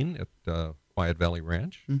 16 at Quiet Valley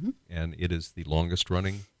Ranch, and it is the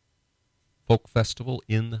longest-running folk festival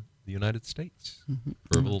in the United States.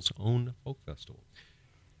 Kerrville's own folk festival.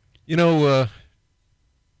 You know.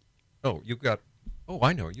 I know you've got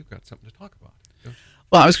something to talk about. Don't you?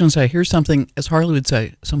 Well, I was going to say, here's something, as Harley would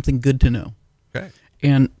say, something good to know. Okay.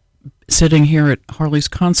 And sitting here at Harley's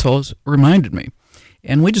console has reminded me,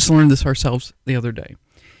 and we just learned this ourselves the other day.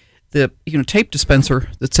 The tape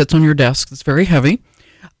dispenser that sits on your desk that's very heavy.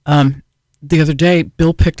 The other day,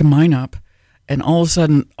 Bill picked mine up, and all of a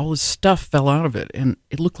sudden, all this stuff fell out of it, and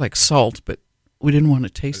it looked like salt, but we didn't want to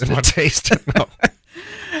taste I didn't it. want to taste it. No.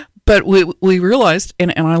 But we realized,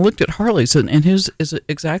 and I looked at Harley's, and his is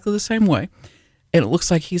exactly the same way, and it looks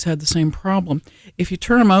like he's had the same problem. If you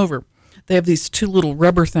turn them over, they have these two little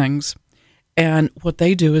rubber things, and what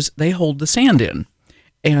they do is they hold the sand in.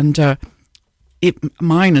 And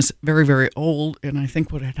mine is very, very old, and I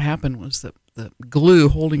think what had happened was that the glue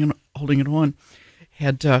holding it on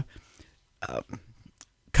had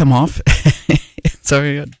come off. So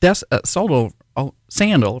I got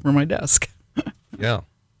sand all over my desk. Yeah.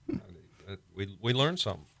 We learned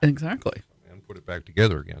something. Exactly. And put it back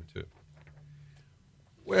together again, too.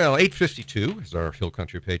 Well, 8:52 is our Hill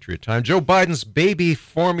Country Patriot time. Joe Biden's baby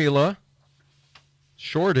formula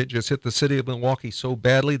shortage has hit the city of Milwaukee so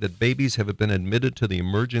badly that babies have been admitted to the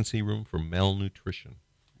emergency room for malnutrition.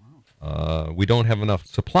 Wow. We don't have enough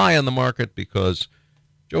supply on the market because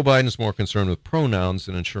Joe Biden's more concerned with pronouns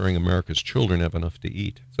than ensuring America's children have enough to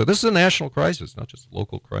eat. So this is a national crisis, not just a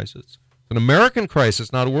local crisis. It's an American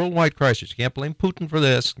crisis, not a worldwide crisis. You can't blame Putin for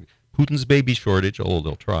this. Putin's baby shortage, although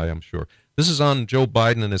they'll try, I'm sure. This is on Joe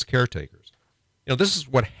Biden and his caretakers. This is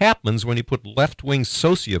what happens when you put left-wing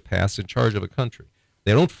sociopaths in charge of a country.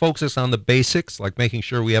 They don't focus on the basics, like making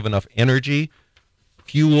sure we have enough energy,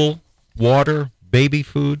 fuel, water, baby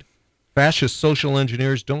food. Fascist social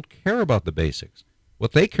engineers don't care about the basics.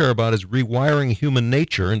 What they care about is rewiring human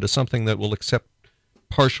nature into something that will accept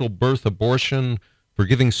partial birth abortion,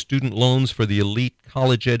 forgiving student loans for the elite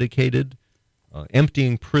college-educated,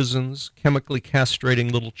 emptying prisons, chemically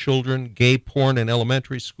castrating little children, gay porn in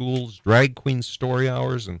elementary schools, drag queen story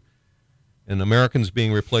hours, and Americans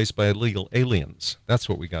being replaced by illegal aliens. That's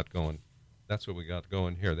what we got going. That's what we got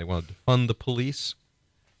going here. They want to defund the police.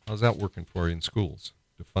 How's that working for you in schools?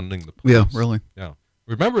 Defunding the police. Yeah, really. Yeah.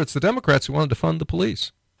 Remember, it's the Democrats who want to defund the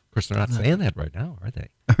police. Of course, they're not saying that right now, are they?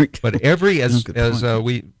 But as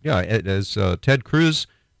Ted Cruz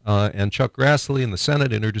and Chuck Grassley in the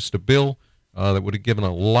Senate introduced a bill that would have given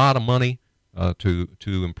a lot of money to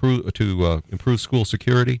improve school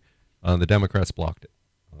security, the Democrats blocked it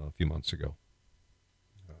a few months ago.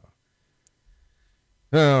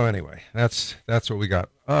 Anyway, that's what we got.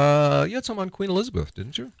 You had some on Queen Elizabeth,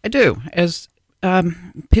 didn't you? I do. As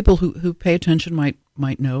people who pay attention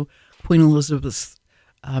might know, Queen Elizabeth's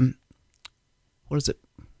what is it?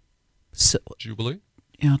 Jubilee?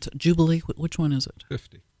 Yeah, it's a Jubilee. Which one is it?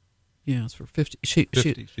 50. Yeah, it's for 50.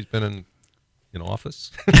 50. She's been in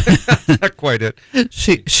office. Not quite it.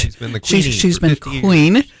 She's been the queen. She's been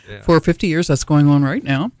queen for 50 years. That's going on right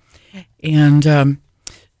now, and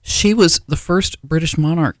she was the first British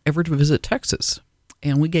monarch ever to visit Texas,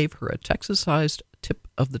 and we gave her a Texas-sized tip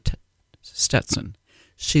of the Stetson.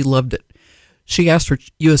 She loved it. She asked her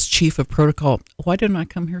U.S. Chief of Protocol, "Why didn't I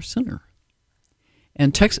come here sooner?"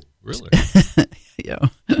 And Texas, really, yeah.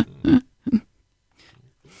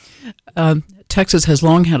 Texas has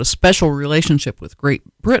long had a special relationship with Great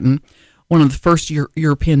Britain, one of the first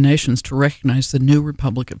European nations to recognize the new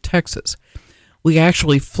Republic of Texas. We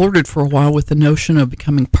actually flirted for a while with the notion of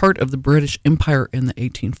becoming part of the British Empire in the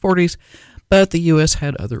 1840s, but the U.S.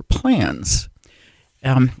 had other plans.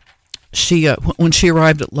 When she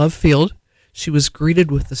arrived at Love Field, she was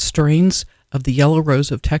greeted with the strains of the Yellow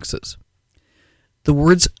Rose of Texas. The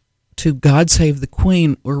words to God Save the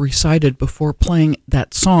Queen were recited before playing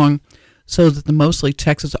that song so that the mostly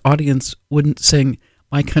Texas audience wouldn't sing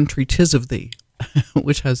My Country 'Tis of Thee,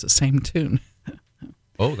 which has the same tune.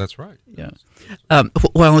 Oh, that's right. Yeah.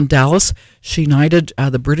 While in Dallas, she knighted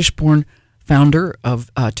the British-born founder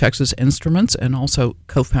of Texas Instruments and also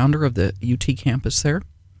co-founder of the UT campus there.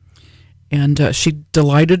 And she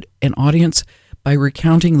delighted an audience by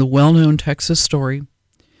recounting the well-known Texas story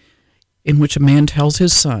in which a man tells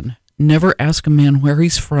his son, "Never ask a man where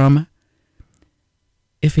he's from.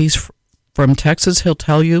 If he's from Texas, he'll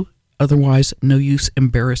tell you. Otherwise, no use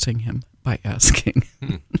embarrassing him by asking."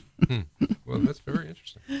 Well, that's very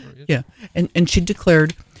interesting. Yeah, and she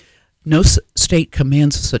declared, "No state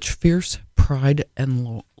commands such fierce pride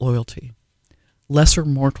and loyalty. Lesser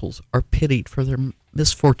mortals are pitied for their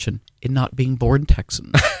misfortune in not being born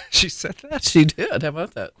Texans." She said that? She did. How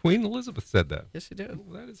about that? Queen Elizabeth said that. Yes, she did.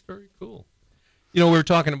 Oh, that is very cool. You know, we were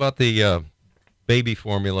talking about the baby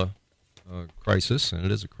formula crisis, and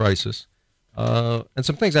it is a crisis. And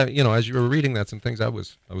some things, as you were reading that, some things I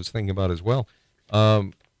was thinking about as well.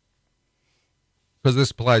 Because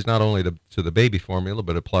this applies not only to the baby formula,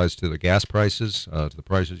 but it applies to the gas prices, to the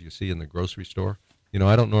prices you see in the grocery store. You know,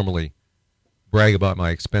 I don't normally brag about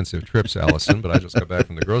my expensive trips, Alison, but I just got back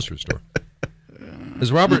from the grocery store.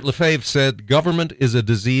 As Robert Lefebvre said, government is a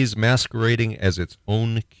disease masquerading as its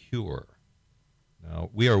own cure. Now,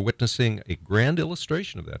 we are witnessing a grand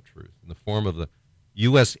illustration of that truth in the form of the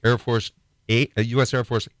U.S. Air Force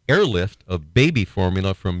airlift of baby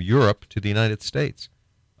formula from Europe to the United States.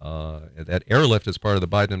 That airlift is part of the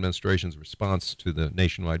Biden administration's response to the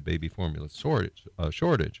nationwide baby formula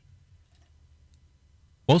shortage.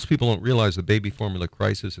 Most people don't realize the baby formula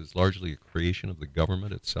crisis is largely a creation of the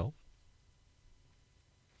government itself.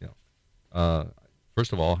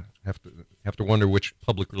 First of all, have to wonder which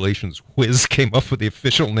public relations whiz came up with the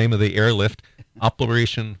official name of the airlift,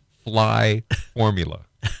 Operation Fly Formula.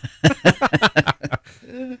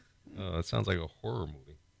 It sounds like a horror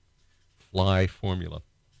movie. Fly Formula.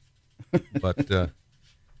 But,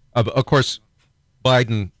 of course,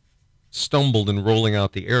 Biden stumbled in rolling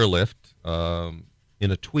out the airlift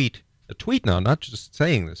in a tweet. A tweet now, not just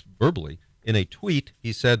saying this verbally. In a tweet,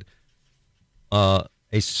 he said,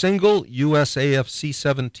 a single USAF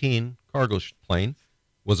C-17 cargo plane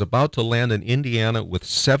was about to land in Indiana with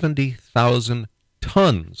 70,000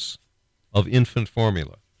 tons of infant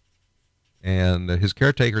formula. And his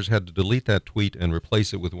caretakers had to delete that tweet and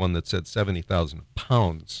replace it with one that said 70,000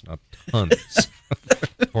 pounds, not tons of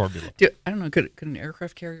formula. I don't know, could an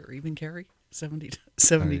aircraft carrier even carry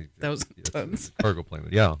 70,000 tons? Cargo plane,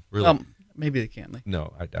 yeah, really. Maybe they can.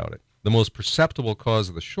 No, I doubt it. The most perceptible cause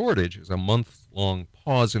of the shortage is a month-long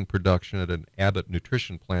pause in production at an Abbott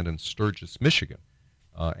nutrition plant in Sturgis, Michigan.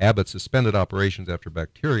 Abbott suspended operations after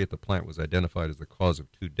bacteria at the plant was identified as the cause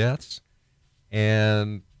of 2 deaths.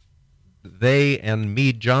 and they and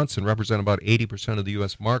Mead Johnson represent about 80% of the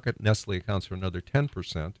U.S. market. Nestle accounts for another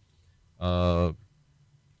 10%.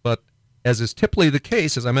 But as is typically the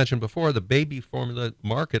case, as I mentioned before, the baby formula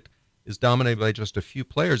market is dominated by just a few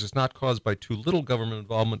players. It's not caused by too little government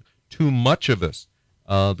involvement, too much of this.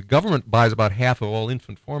 The government buys about half of all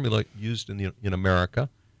infant formula used in America.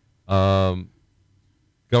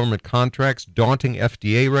 Government contracts, daunting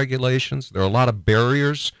FDA regulations. There are a lot of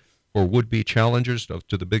barriers for would-be challengers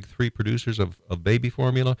to the big three producers of baby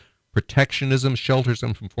formula. Protectionism shelters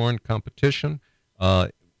them from foreign competition.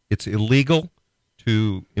 It's illegal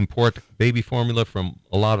to import baby formula from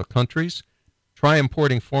a lot of countries. Try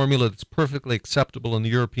importing formula that's perfectly acceptable in the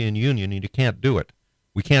European Union, and you can't do it.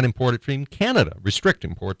 We can't import it from Canada, restrict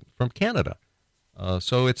import from Canada.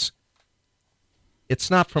 So it's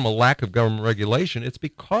not from a lack of government regulation. It's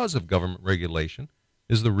because of government regulation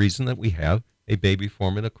is the reason that we have a baby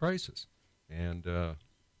formula crisis. And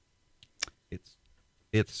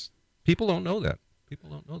it's people don't know that. People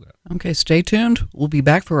don't know that. Okay, stay tuned. We'll be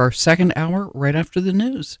back for our second hour right after the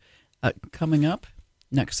news. Coming up,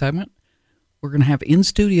 next segment, we're going to have in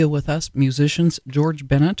studio with us musicians George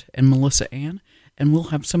Bennett and Melissa Ann, and we'll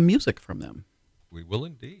have some music from them. We will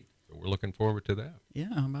indeed. So we're looking forward to that.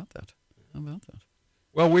 Yeah, how about that?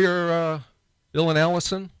 Well, we are Bill and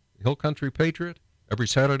Alison, Hill Country Patriot, every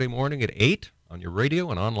Saturday morning at 8 on your radio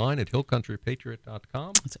and online at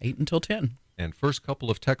hillcountrypatriot.com. It's 8 until 10. And First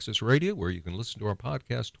Couple of Texas Radio, where you can listen to our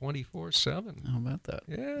podcast 24/7. How about that?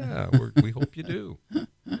 Yeah, we hope you do. And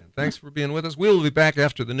thanks for being with us. We'll be back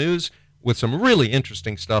after the news with some really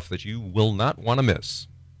interesting stuff that you will not want to miss.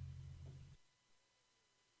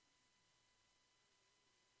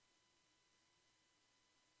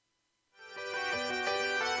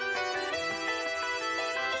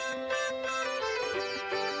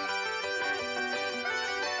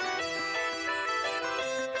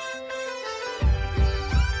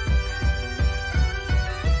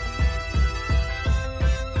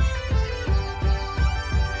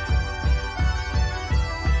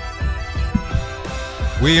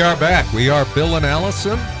 We are back. We are Bill and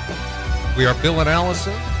Alison.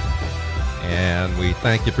 And we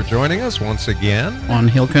thank you for joining us once again. On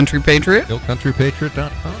Hill Country Patriot,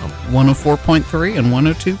 hillcountrypatriot.com. 104.3 and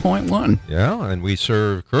 102.1. Yeah, and we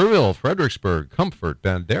serve Kerrville, Fredericksburg, Comfort,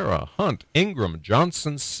 Bandera, Hunt, Ingram,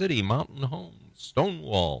 Johnson City, Mountain Home,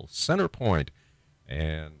 Stonewall, Center Point,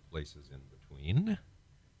 and places in between.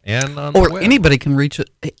 And on the web. Anybody can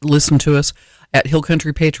listen to us at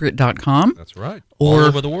hillcountrypatriot.com. That's right. Or all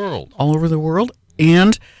over the world. All over the world.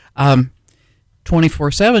 And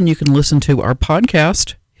 24/7, you can listen to our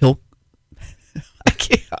podcast. I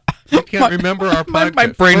can't remember our podcast. My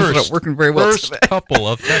brain is not working very well. First Couple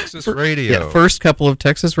of Texas Radio. Yeah,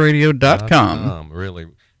 firstcoupleoftexasradio.com. Really.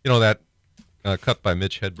 You know, that cut by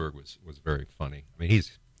Mitch Hedberg was very funny. I mean,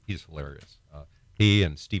 he's hilarious. He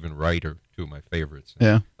and Stephen Wright are two of my favorites.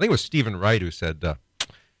 Yeah. I think it was Stephen Wright who said,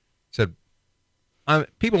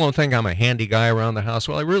 people don't think I'm a handy guy around the house.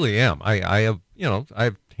 Well, I really am. I have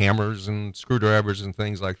hammers and screwdrivers and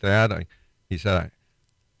things like that. He said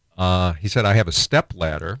I have a step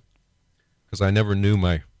ladder because I never knew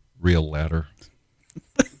my real ladder.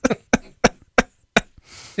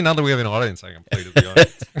 Now that we have an audience, I can play to the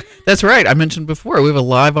audience. That's right. I mentioned before we have a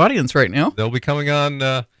live audience right now. They'll be coming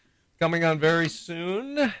on very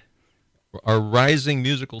soon. Our rising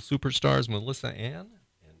musical superstars, Melissa Ann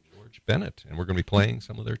and George Bennett, and we're going to be playing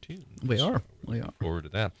some of their tunes. We are. Look forward to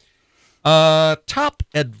that. Top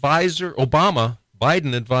advisor, Obama,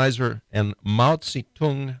 Biden advisor, and Mao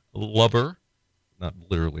Zedong lover. Not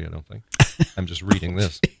literally, I don't think. I'm just reading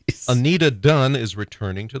this. Anita Dunn is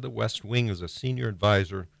returning to the West Wing as a senior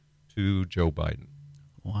advisor to Joe Biden.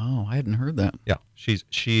 Wow, I hadn't heard that. Yeah,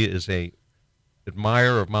 she is a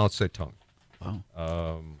admirer of Mao Zedong.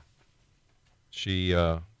 Wow. She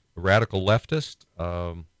a radical leftist.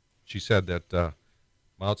 She said that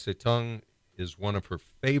Mao Zedong is one of her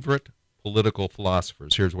favorite political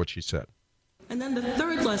philosophers. Here's what she said. And then the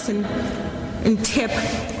third lesson and tip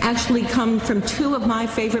actually come from two of my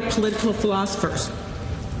favorite political philosophers,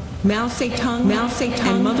 Mao Zedong,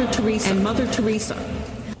 and Mother Teresa.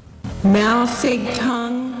 Mao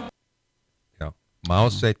Zedong. Yeah, Mao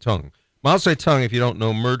Zedong. Mao Zedong, if you don't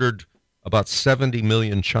know, murdered about 70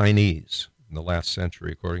 million Chinese in the last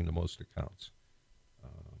century, according to most accounts.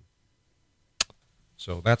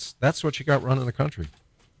 So that's what you got running the country.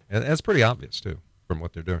 And that's pretty obvious, too, from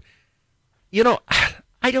what they're doing. You know,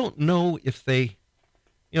 I don't know if they,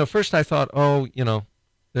 first I thought,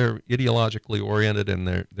 they're ideologically oriented and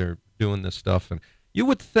they're doing this stuff. And you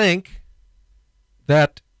would think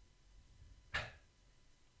that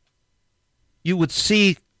you would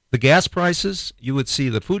see the gas prices, you would see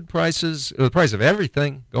the food prices, the price of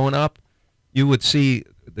everything going up. You would see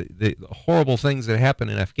the horrible things that happen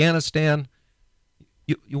in Afghanistan.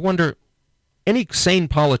 You wonder, any sane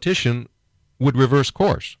politician would reverse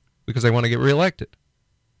course because they want to get reelected.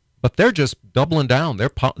 But they're just doubling down. They're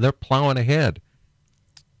plowing ahead.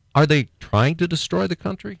 Are they trying to destroy the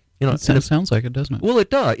country? It sounds like it, doesn't it? Well, it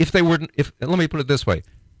does. Let me put it this way.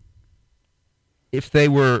 If they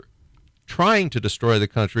were trying to destroy the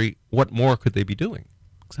country, what more could they be doing?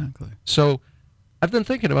 Exactly. So I've been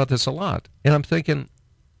thinking about this a lot, and I'm thinking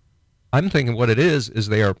what it is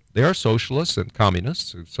they are socialists and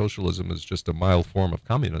communists. Socialism is just a mild form of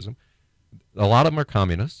communism. A lot of them are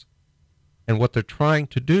communists, and what they're trying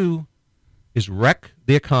to do is wreck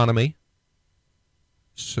the economy.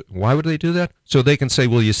 So why would they do that? So they can say,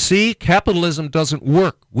 well, you see, capitalism doesn't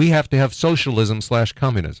work. We have to have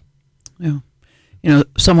socialism/communism. Yeah.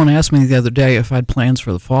 Someone asked me the other day if I had plans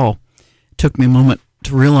for the fall. It took me a moment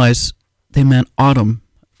to realize they meant autumn,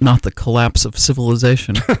 not the collapse of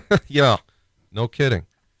civilization. Yeah, no kidding.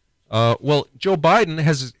 Well, Joe Biden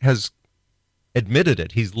has admitted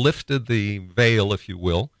it. He's lifted the veil, if you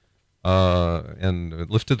will, and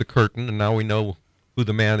lifted the curtain, and now we know who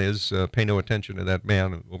the man is. Pay no attention to that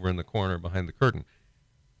man over in the corner behind the curtain.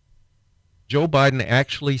 Joe Biden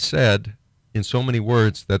actually said, in so many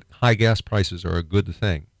words, that high gas prices are a good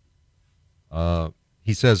thing.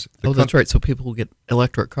 He says... that's right, so people will get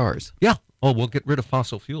electric cars. Yeah. Oh, we'll get rid of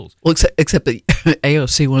fossil fuels. Well, except that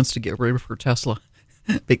AOC wants to get rid of her Tesla.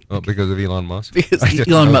 Because of Elon Musk? Because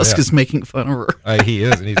Elon Musk is making fun of her. He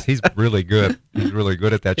is, and he's really good. He's really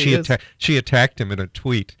good at that. She attacked him in a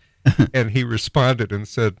tweet, and he responded and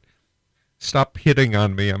said, "Stop hitting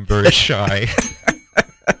on me. I'm very shy."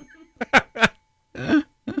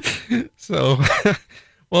 So,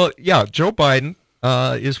 well, yeah, Joe Biden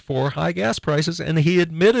is for high gas prices, and he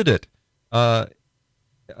admitted it.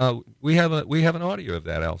 We have an audio of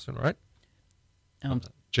that, Alison, right?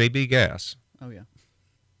 JB Gas. Oh, yeah.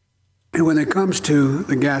 And when it comes to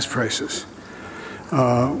the gas prices,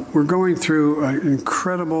 we're going through an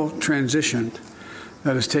incredible transition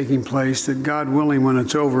that is taking place that, God willing, when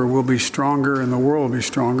it's over, we'll be stronger and the world will be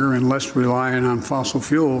stronger and less reliant on fossil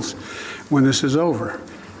fuels when this is over.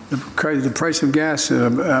 The price of gas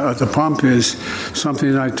at the pump is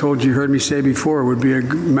something that I told you, heard me say before, would be a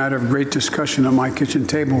matter of great discussion at my kitchen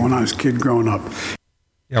table when I was a kid growing up.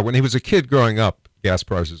 Yeah, when he was a kid growing up, gas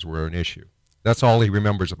prices were an issue. That's all he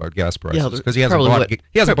remembers about gas prices, because he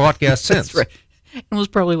hasn't bought gas since. That's right. It was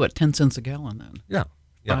probably, 10 cents a gallon then? Yeah.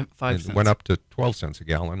 Five cents. It went up to 12 cents a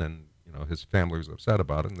gallon, and his family was upset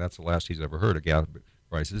about it, and that's the last he's ever heard of gas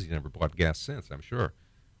prices. He never bought gas since, I'm sure.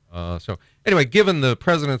 So anyway, given the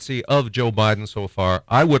presidency of Joe Biden so far,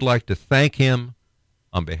 I would like to thank him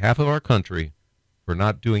on behalf of our country for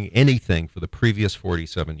not doing anything for the previous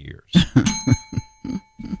 47 years.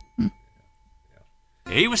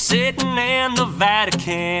 He was sitting in the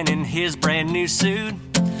Vatican in his brand new suit,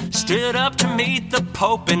 stood up to meet the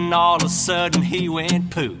Pope, and all of a sudden he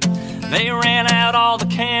went poop. They ran out all the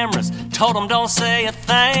cameras, told him don't say a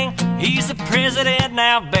thing. He's the president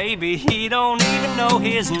now, baby, he don't even know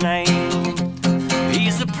his name.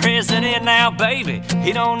 He's the president now, baby,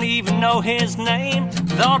 he don't even know his name.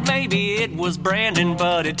 Thought maybe it was Brandon,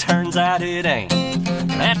 but it turns out it ain't.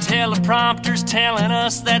 That teleprompter's telling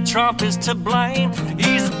us that Trump is to blame.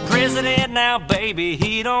 He's the president now, baby,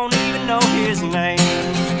 he don't even know his name.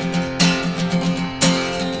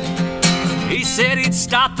 He said he'd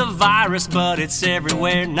stop the virus, but it's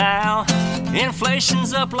everywhere now.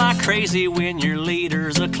 Inflation's up like crazy when your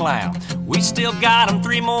leader's a clown. We still got him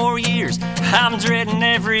 3 more years, I'm dreading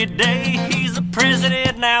every day. He's the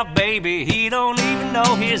president now, baby, he don't even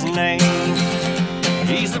know his name.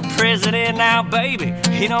 He's the president now, baby,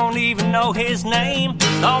 he don't even know his name.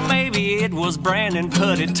 Thought maybe it was Brandon,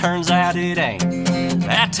 but it turns out it ain't.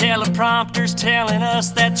 That teleprompter's telling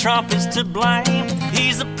us that Trump is to blame.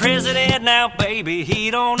 He's the president now, baby,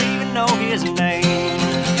 he don't even know his name.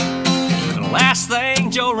 The last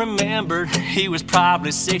thing Joe remembered, he was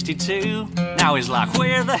probably 62. Now he's like,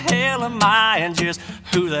 where the hell am I, and just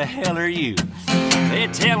who the hell are you? They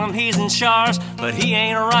tell him he's in charge, but he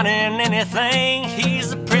ain't running anything. He's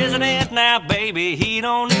the president now, baby, he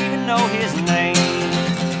don't even know his name.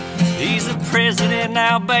 He's the president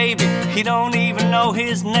now, baby, he don't even know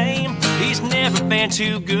his name. He's never been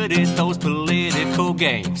too good at those political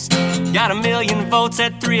games. Got 1 million votes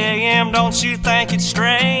at 3 a.m., don't you think it's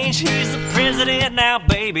strange? He's the president now,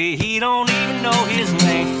 baby, he don't even know his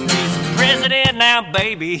name. He's the president now,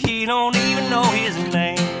 baby, he don't even know his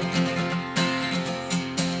name.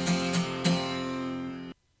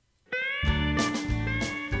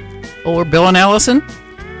 Well, we're Bill and Allison.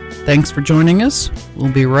 Thanks for joining us.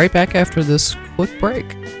 We'll be right back after this quick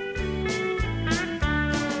break.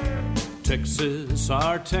 Texas,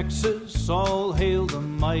 our Texas, all hail the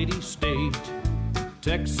mighty state.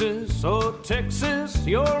 Texas, oh Texas,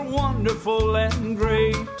 you're wonderful and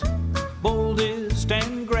great. Boldest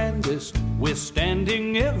and grandest,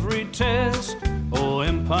 withstanding every test. Oh,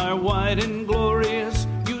 empire wide and glorious,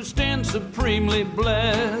 you stand supremely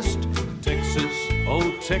blessed. Texas,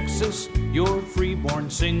 oh Texas, your freeborn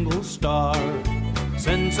single star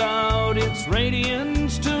sends out its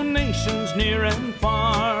radiance to nations near and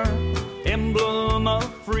far. Emblem of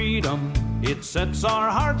freedom, it sets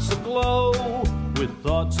our hearts aglow with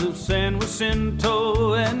thoughts of San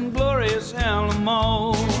Jacinto and glorious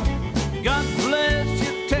Alamo. God bless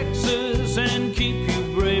you, Texas, and keep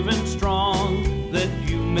you brave and strong, that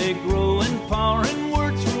you may grow in power and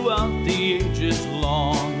work throughout the ages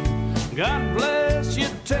long. God bless you,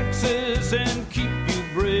 Texas, and keep you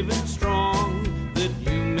brave and strong, that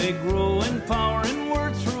you may grow in power and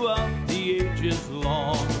work throughout the ages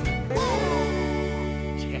long.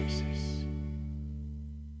 Texas.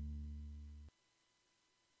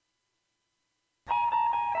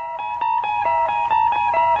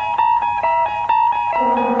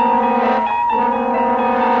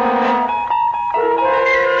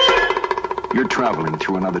 You're traveling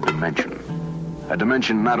through another dimension. A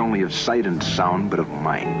dimension not only of sight and sound, but of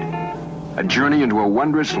mind. A journey into a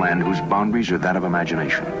wondrous land whose boundaries are that of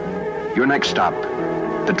imagination. Your next stop,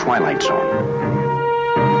 the Twilight Zone.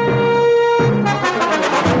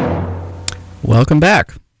 Welcome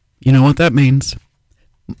back. You know what that means.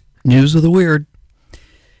 News of the weird.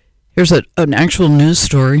 Here's an actual news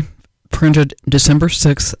story printed December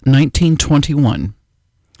 6th, 1921.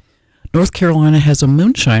 North Carolina has a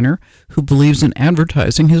moonshiner who believes in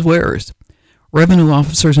advertising his wares. Revenue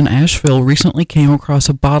officers in Asheville recently came across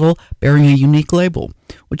a bottle bearing a unique label,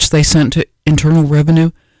 which they sent to Internal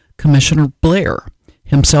Revenue Commissioner Blair,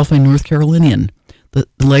 himself a North Carolinian. The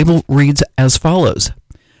label reads as follows: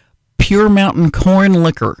 Pure Mountain Corn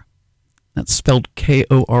Liquor. That's spelled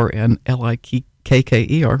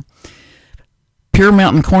Kornlikkker. Pure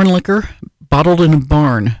Mountain Corn Liquor, bottled in a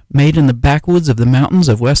barn, made in the backwoods of the mountains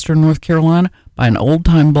of western North Carolina by an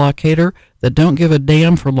old-time blockader that don't give a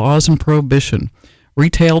damn for laws and prohibition.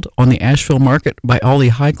 Retailed on the Asheville market by all the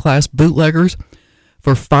high-class bootleggers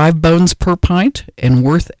for 5 bones per pint and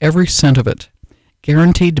worth every cent of it.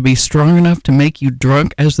 Guaranteed to be strong enough to make you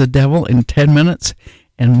drunk as the devil in 10 minutes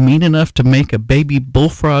and mean enough to make a baby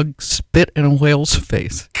bullfrog spit in a whale's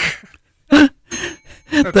face. The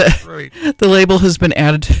label has been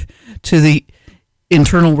added to the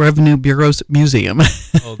Internal Revenue Bureau's museum.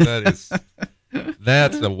 Oh,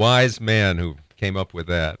 that's a wise man who came up with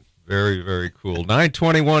that. Very, very cool.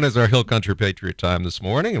 9:21 is our Hill Country Patriot time this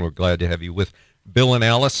morning, and we're glad to have you with Bill and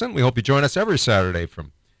Allison. We hope you join us every Saturday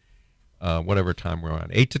from whatever time we're on,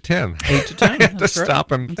 8 to 10. 8 to 10. I have to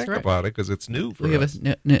stop and think about it because it's new for us. We have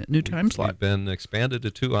a new time slot. We've been expanded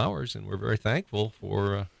to 2 hours, and we're very thankful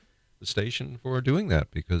for the station for doing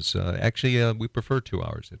that because actually we prefer 2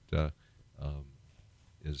 hours. It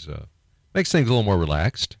makes things a little more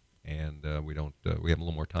relaxed, and we have a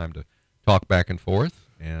little more time to talk back and forth.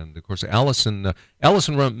 And of course, Alison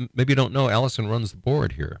maybe you don't know, Alison runs the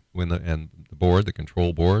board here, and the board, the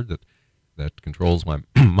control board that controls my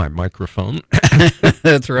my microphone.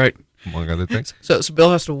 That's right, among other things. So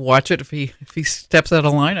Bill has to watch it. If he steps out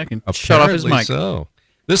of line, I can shut off his mic. So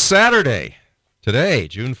this Saturday, today,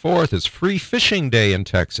 June 4th, is Free Fishing Day in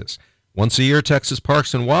Texas. Once a year, Texas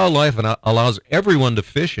Parks and Wildlife allows everyone to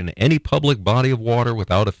fish in any public body of water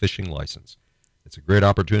without a fishing license. It's a great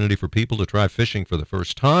opportunity for people to try fishing for the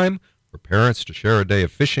first time, for parents to share a day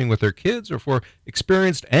of fishing with their kids, or for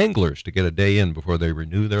experienced anglers to get a day in before they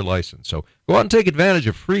renew their license. So go out and take advantage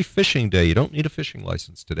of Free Fishing Day. You don't need a fishing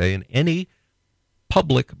license today in any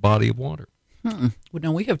public body of water. Well,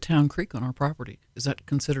 now, we have Town Creek on our property. Is that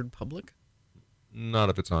considered public? Not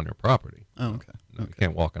if it's on your property. Oh, okay. No, you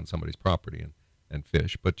can't walk on somebody's property and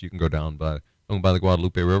fish, but you can go down by the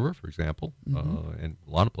Guadalupe River, for example, and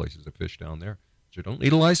a lot of places that fish down there. So you don't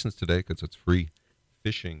need a license today because it's Free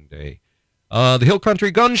Fishing Day. The Hill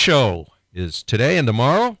Country Gun Show is today and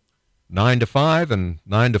tomorrow, 9 to 5 and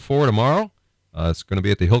 9 to 4 tomorrow. It's going to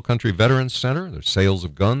be at the Hill Country Veterans Center. There's sales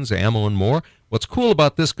of guns, ammo, and more. What's cool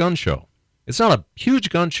about this gun show, it's not a huge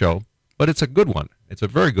gun show, but it's a good one. It's a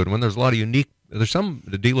very good one. There's a lot of there's some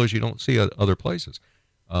dealers you don't see at other places.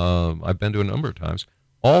 I've been to a number of times.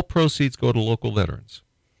 All proceeds go to local veterans.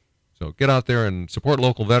 So get out there and support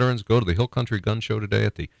local veterans. Go to the Hill Country Gun Show today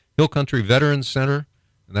at the Hill Country Veterans Center,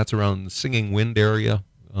 and that's around the Singing Wind area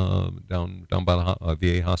down by the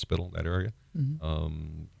VA hospital, that area.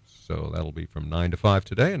 So that'll be from 9 to 5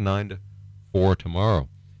 today and 9 to 4 tomorrow.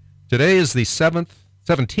 Today is the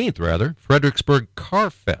 17th, Fredericksburg Car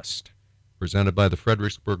Fest, presented by the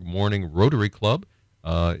Fredericksburg Morning Rotary Club.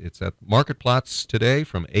 It's at Marketplatz today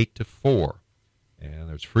from 8 to 4. And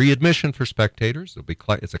there's free admission for spectators.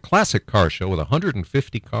 It's a classic car show with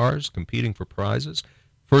 150 cars competing for prizes,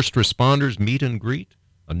 first responders meet and greet,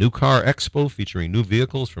 a new car expo featuring new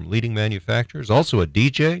vehicles from leading manufacturers, also a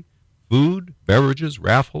DJ, food, beverages,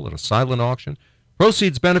 raffle, and a silent auction.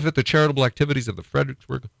 Proceeds benefit the charitable activities of the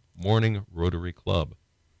Fredericksburg Morning Rotary Club.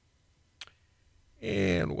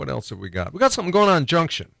 And what else have we got? We got something going on in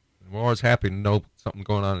Junction. We're always happy to know something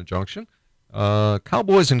going on in Junction.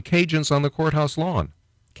 Cowboys and Cajuns on the courthouse lawn.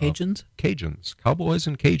 Cajuns? Cajuns. Cowboys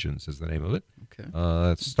and Cajuns is the name of it. Okay.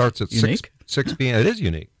 It starts at 6 p.m. It is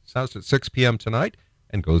unique. Starts at 6 p.m. tonight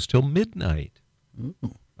and goes till midnight.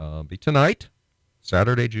 Be tonight,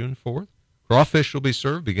 Saturday, June 4th. Crawfish will be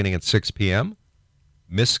served beginning at 6 p.m.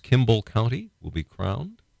 Miss Kimball County will be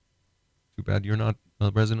crowned. Too bad you're not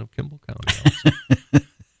a resident of Kimball County, Alison.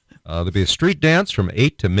 There'll be a street dance from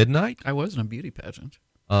 8 to midnight. I was in a beauty pageant.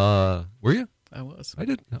 Were you? I was. I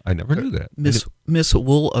didn't. I never knew that. Miss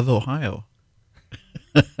Wool of Ohio.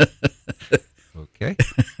 Okay.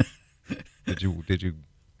 Did you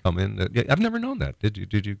come in? I've never known that. Did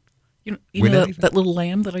you? You know that little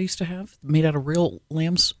lamb that I used to have, made out of real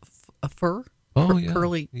lamb's fur. Oh yeah.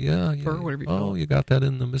 Curly. Yeah. Fur, whatever you call it. You got that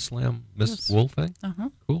in the Miss Wool thing.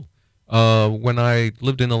 Cool. When I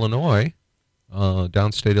lived in Illinois,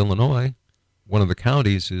 downstate Illinois, one of the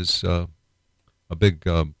counties is a big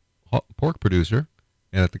pork producer,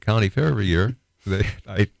 and at the county fair every year,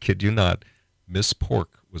 I kid you not, Miss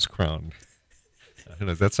Pork was crowned. I don't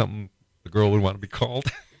know, is that something the girl would want to be called?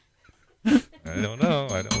 I don't know.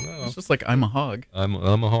 It's just like I'm a hog. I'm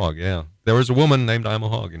a hog, yeah. There was a woman named I'm a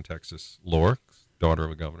hog in Texas, Laura, daughter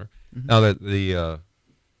of a governor. Now, that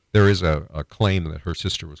there is a claim that her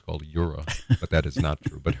sister was called Ura, but that is not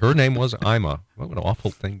true. But her name was Ima. What an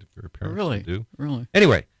awful thing for her parents to do. Really?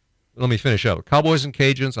 Anyway, let me finish up. Cowboys and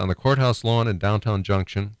Cajuns on the courthouse lawn in downtown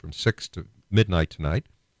Junction from 6 to midnight tonight.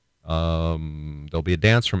 There'll be a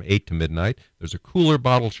dance from 8 to midnight. There's a cooler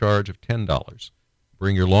bottle charge of $10.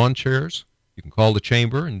 Bring your lawn chairs. You can call the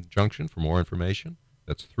chamber in Junction for more information.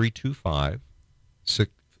 That's 446-3190.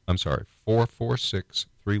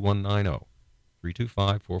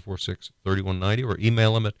 325-446-3190, or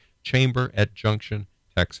email them at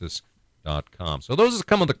chamber@junctiontexas.com. So those are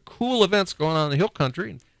some of the cool events going on in the Hill Country.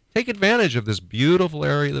 And take advantage of this beautiful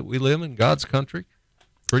area that we live in, God's country.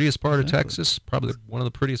 Prettiest part of Texas, probably one of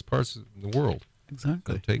the prettiest parts in the world.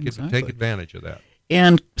 Exactly. So take advantage of that.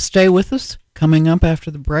 And stay with us. Coming up after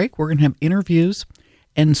the break, we're going to have interviews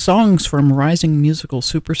and songs from rising musical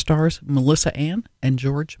superstars Melissa Ann and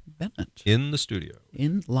George Bennett. In the studio.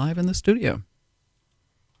 Live in the studio.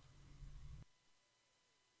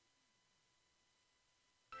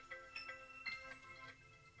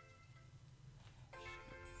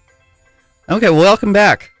 Okay, welcome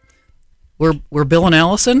back. We're Bill and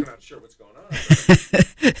Allison. I'm not sure what's going on.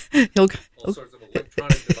 All sorts of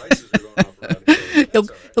electronic devices are going off around here.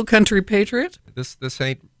 Hill Country Patriot. This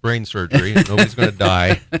ain't brain surgery. Nobody's going to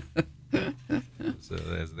die. So,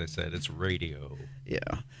 as they said, it's radio. Yeah.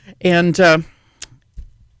 And,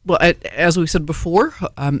 as we said before,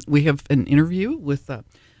 we have an interview with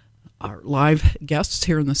our live guests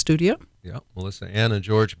here in the studio. Yeah, Melissa Ann and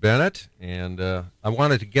George Bennett. And I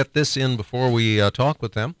wanted to get this in before we talk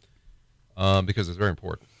with them because it's very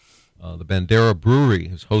important. The Bandera Brewery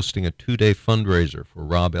is hosting a 2-day fundraiser for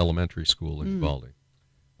Robb Elementary School in Uvalde.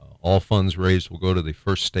 All funds raised will go to the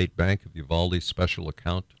First State Bank of Uvalde's special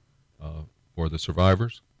account for the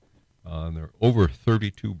survivors. And there are over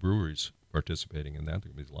 32 breweries participating in that.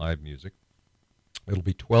 There will be live music. It'll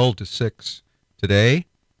be 12 to 6 today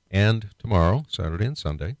and tomorrow, Saturday and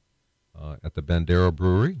Sunday, at the Bandera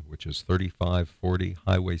Brewery, which is 3540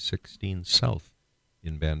 Highway 16 South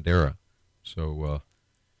in Bandera. So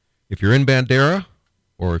if you're in Bandera,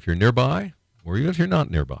 or if you're nearby, or even if you're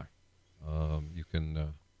not nearby, you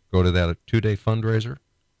can go to that 2-day fundraiser,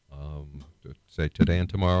 say today and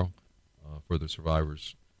tomorrow, for the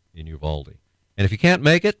survivors in Uvalde. And if you can't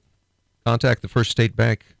make it, contact the First State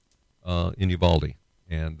Bank in Uvalde,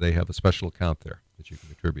 and they have a special account there that you can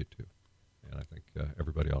contribute to. And I think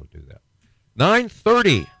everybody ought to do that.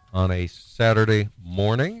 9:30 on a Saturday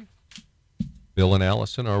morning. Bill and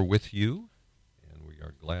Allison are with you, and we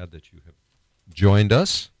are glad that you have joined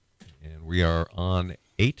us. And we are on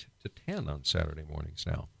 8 to 10 on Saturday mornings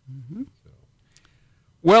now. So,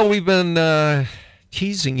 well, we've been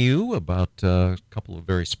teasing you about a couple of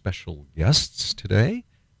very special guests today,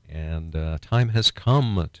 and time has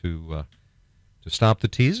come to stop the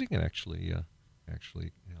teasing and actually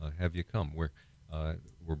have you come. We're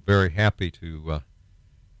very happy to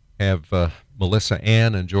have Melissa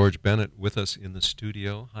Ann and George Bennett with us in the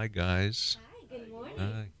studio. Hi, guys. Hi, good morning.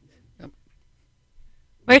 Hi.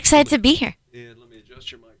 We're excited to be here. And let me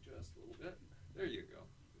adjust your mic just a little bit. There you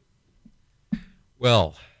go.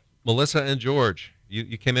 Well, Melissa and George,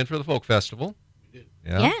 you came in for the folk festival. We did.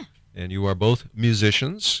 Yeah. And you are both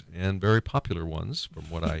musicians and very popular ones, from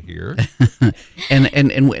what I hear.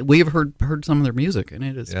 and we have heard some of their music, and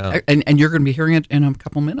it is, and you're going to be hearing it in a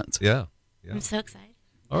couple minutes. Yeah. I'm so excited.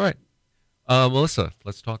 All right, Melissa,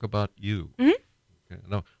 let's talk about you. Mm-hmm. Okay,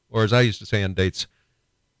 no, or as I used to say on dates,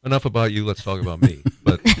 enough about you. Let's talk about me.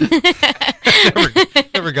 But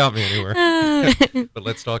never got me anywhere. But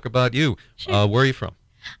let's talk about you. Sure. Where are you from?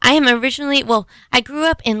 I am originally, I grew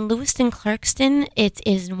up in Lewiston, Clarkston. It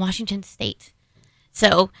is in Washington State.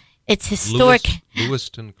 So it's historic.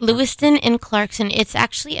 Lewiston and Clarkston. It's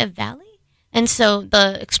actually a valley. And so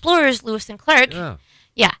the explorers, Lewis and Clark,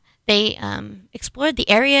 they explored the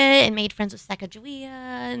area and made friends with Sacagawea.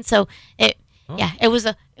 And so it was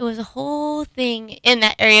a whole thing in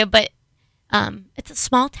that area. But it's a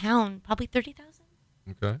small town, probably 30,000.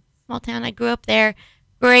 Okay. Small town. I grew up there.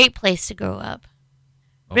 Great place to grow up.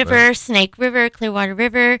 River, Snake River, Clearwater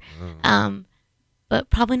River, but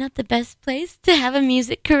probably not the best place to have a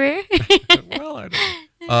music career. Well, I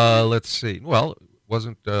don't. Let's see. Well,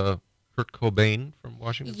 wasn't Kurt Cobain from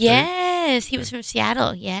Washington State? Yes, he was from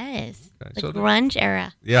Seattle. Yes, Okay, the grunge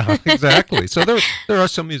era. Yeah, exactly. So there are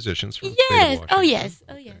some musicians from the state of Washington. Oh yes.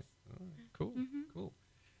 Cool, cool.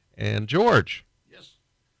 And George.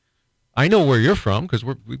 I know where you're from because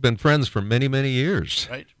we've been friends for many, many years.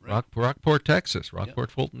 Right. Rockport, Texas,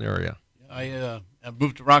 Fulton area. I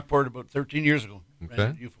moved to Rockport about 13 years ago. Okay. Ran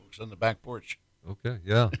into you folks on the back porch. Okay,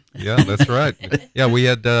 yeah, that's right. Yeah, we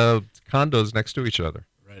had condos next to each other.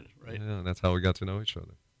 Right. Yeah, and that's how we got to know each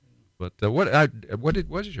other. But what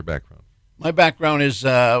is your background? My background is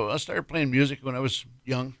I started playing music when I was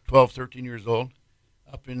young, 12, 13 years old.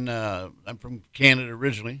 I'm from Canada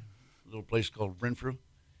originally, a little place called Renfrew.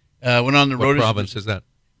 Went on the road. What province is that?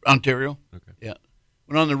 Ontario. Okay. Yeah.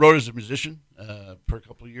 Went on the road as a musician for a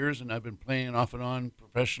couple of years, and I've been playing off and on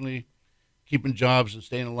professionally, keeping jobs and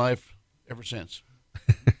staying alive ever since.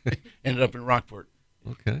 Ended up in Rockport.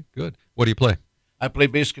 Okay, good. What do you play? I play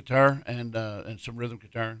bass guitar and some rhythm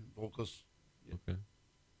guitar, vocals. Yeah. Okay.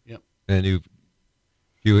 Yep. And do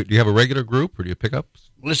you have a regular group, or do you pick up?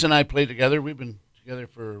 Melissa and I play together. We've been together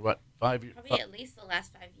for 5 years? Probably at least the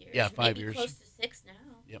last 5 years. Yeah, 5 Maybe years. Close to 6 now.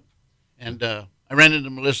 Yep. And I ran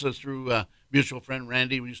into Melissa through mutual friend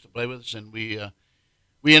Randy, who used to play with us, and we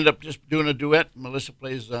ended up just doing a duet. Melissa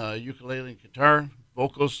plays ukulele and guitar,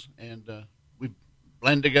 vocals, and we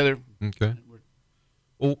blend together. Okay.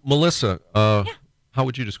 Well, Melissa, how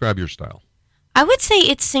would you describe your style? I would say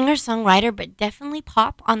it's singer-songwriter, but definitely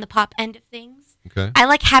pop on the pop end of things. Okay. I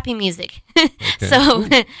like happy music. Okay. So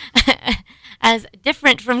as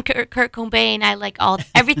different from Kurt Cobain, I like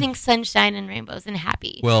everything sunshine and rainbows and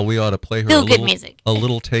happy. Well, we ought to play her music. A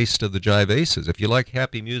little taste of the Jive Aces. If you like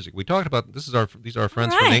happy music, we talked about these are our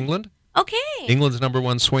friends from England. Okay. England's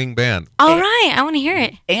 #1 swing band. All right, I want to hear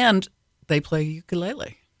it. And they play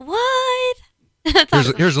ukulele. What?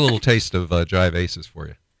 Here's a little taste of Jive Aces for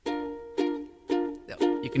you.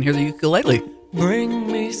 You can hear the ukulele. Bring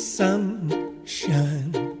me sunshine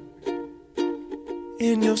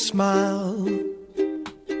in your smile.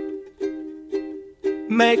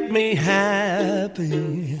 Make me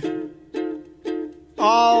happy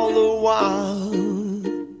all the while.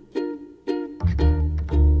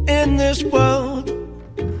 In this world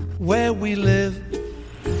where we live,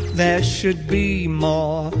 there should be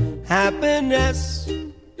more happiness,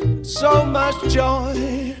 so much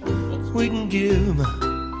joy we can give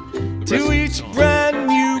to each brand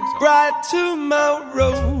new bright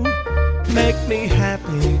tomorrow. Make me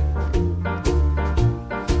happy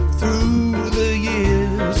through the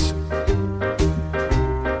years.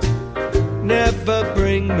 Never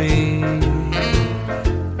bring me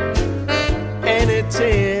any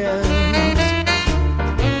tears.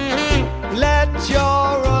 Let your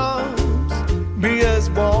arms be as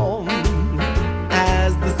warm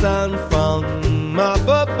as the sun from up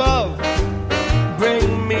above.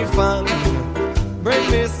 Bring me fun, bring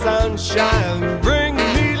me sunshine, bring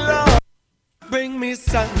me love. Bring me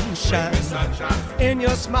sunshine, in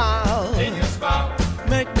your smile.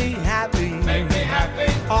 Make me happy,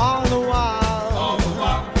 all the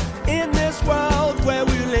while. In this world where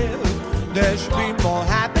we live, there should be more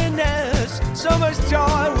happiness, so much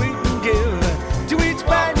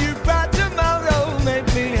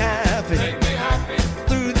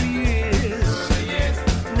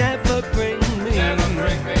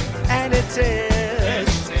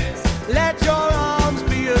faces. Let your arms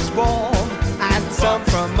be as warm as the sun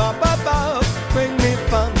from up above. Bring me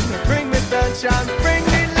fun, bring me sunshine, bring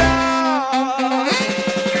me love.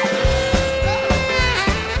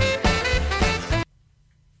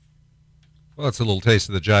 Well, it's a little taste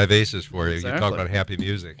of the Jive Aces for you. Exactly. You talk about happy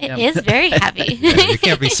music. It is very happy. Yeah, you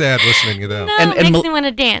can't be sad listening to them. No, it makes me want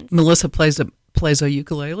to dance. Melissa plays a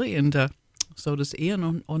ukulele, and so does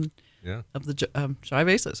Ian on of the Jive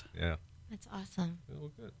Aces. Yeah. That's awesome.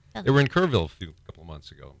 Oh, good. They were in Kerrville a couple of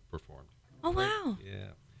months ago, performed. Oh, wow.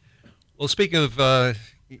 Yeah. Well, speaking of,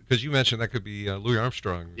 because you mentioned that could be Louis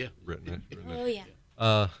Armstrong written it. Oh,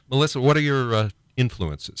 yeah. Melissa, what are your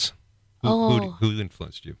influences? Who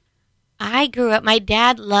influenced you? I grew up. My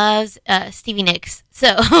dad loves Stevie Nicks,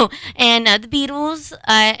 so and the Beatles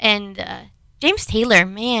and James Taylor.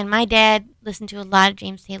 Man, my dad listened to a lot of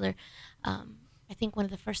James Taylor. I think one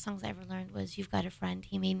of the first songs I ever learned was "You've Got a Friend."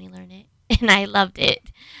 He made me learn it, and I loved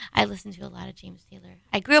it. I listened to a lot of James Taylor.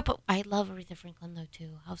 I grew up. I love Aretha Franklin though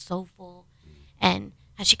too. How soulful, and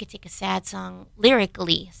how she could take a sad song,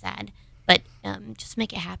 lyrically sad, but just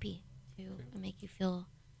make it happy too, and make you feel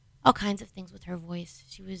all kinds of things with her voice.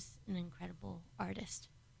 She was an incredible artist.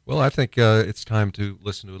 Well, I think it's time to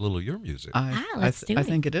listen to a little of your music. Let's do it. I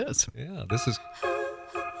think it is. Yeah, this is...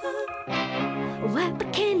 White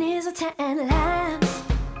bikinis are tan lambs,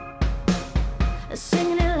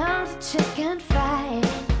 singing along to chicken fight.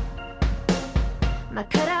 My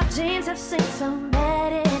cutout jeans have seen so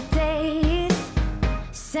many days,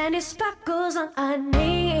 sandy sparkles on our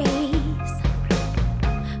knees,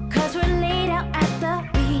 'cause we're laid out at the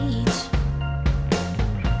beach.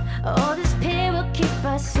 All this pain will keep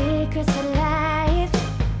our secrets alive,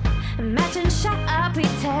 matching sharp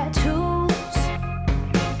tattoos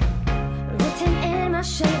written in my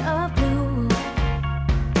shade of blue.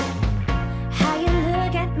 How you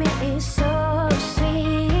look at me is so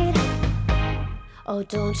sweet. Oh,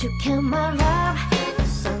 don't you kill my vibe. The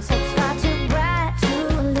sunset's far too bright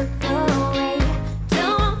to look away.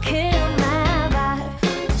 Don't kill my vibe.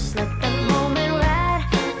 Just let the moment ride.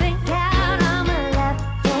 Think out I'm alive.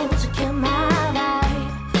 Don't you kill my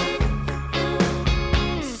vibe.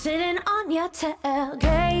 Sitting on your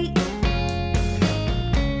tailgate,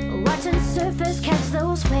 watching surfers catch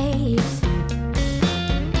those waves,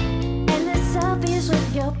 and the selfies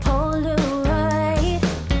with your Polaroid.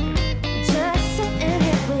 Just sitting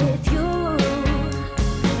here with you,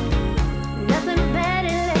 nothing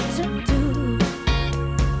better left to do.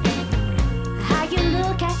 How you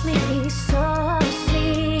look at me is so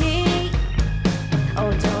sweet.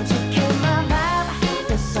 Oh, don't you kill my vibe.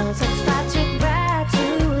 The sunset's far too bright to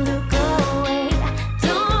look away.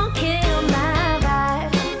 Don't kill my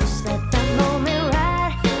vibe. Just let the moment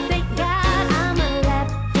ride. Thank God I'm alive.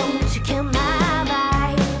 Don't you kill my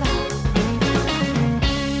vibe.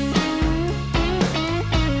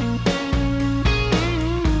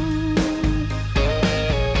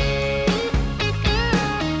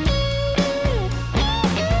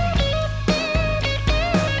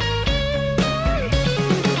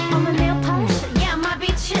 On my nail polish, yeah, I might be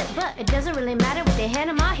chip, but it doesn't really matter with the hand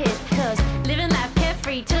in my head. 'Cause living life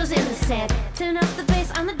carefree, toes in the sand. Turn up the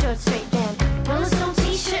bass on the George Strait band. Rolling Stone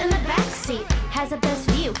t-shirt in the backseat has the best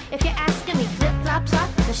view. If you're asking me, flip flops off,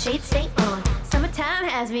 the shades stay on. Summertime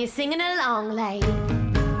has me singing along like.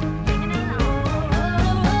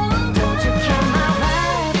 Don't you kill my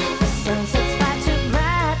vibe. The sunset's far too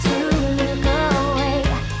bright to look away.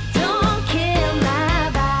 Don't kill my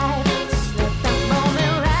vibe. Just let the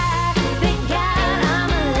moment ride. Thank God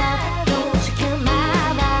I'm alive. Don't you kill my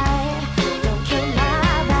vibe. Don't kill my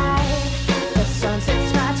vibe. The sunset's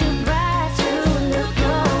far too bright to look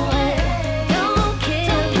away. Don't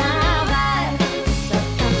kill my vibe. Just let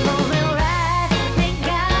the moment ride. Thank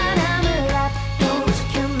God I'm alive. Don't you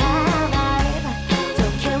kill my vibe.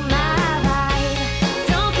 Don't kill my vibe.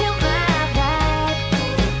 Don't kill my vibe.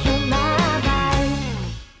 Don't kill my vibe.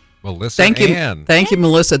 Melissa Thank you, Ann. thank you,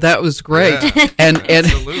 Melissa. That was great. Yeah, and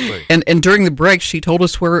absolutely. and during the break, she told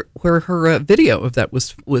us where her video of that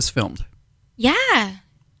was filmed. Yeah.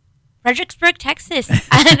 Fredericksburg, Texas,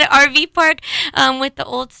 at an RV park with the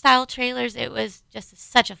old style trailers. It was just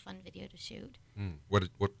such a fun video to shoot. What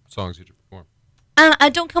songs did you perform?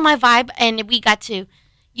 Don't Kill My Vibe, and we got to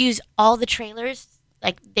use all the trailers.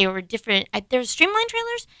 Like, they were different. There's streamlined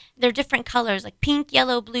trailers. They're different colors, like pink,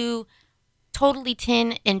 yellow, blue, totally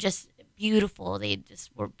tin, and just beautiful. They just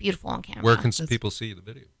were beautiful on camera. Where can people see the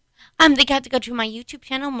video? They got to go to my YouTube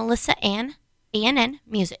channel, Melissa Ann, ANN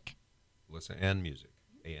Music. Melissa Ann Music,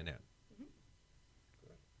 ANN.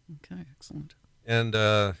 Okay, excellent. And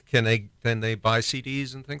can they buy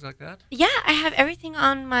CDs and things like that? Yeah, I have everything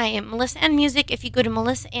on my Melissa Ann Music. If you go to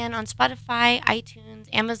Melissa Ann on Spotify, iTunes,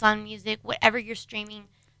 Amazon Music, whatever your streaming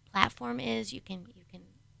platform is, you can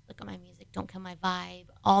look at my music. Don't Kill My Vibe.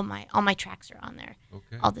 All my tracks are on there.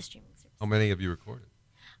 Okay. All the streaming services. How many have you recorded?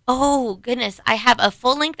 Oh goodness, I have a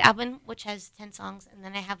full-length album which has 10 songs, and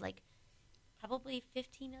then I have like probably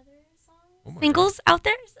 15 other singles out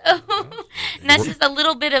there. So and that's just a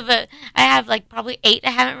little bit of a. I have like probably 8 I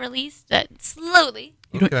haven't released, but slowly.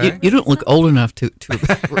 You don't look old enough to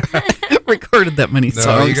recorded that many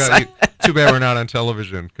songs. Too bad we're not on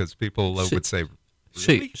television because people would say.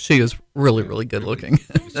 Really? She is really good looking.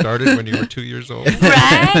 You started when you were 2 years old.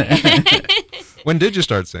 Right. When did you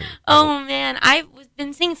start singing? Oh man, I've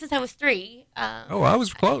been singing since I was 3. I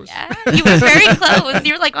was close. Yeah, you were very close.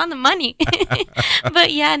 You were like on the money.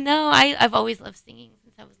 But yeah, no, I've always loved singing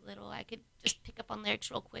since I was little. I could just pick up on lyrics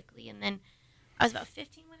real quickly, and then I was about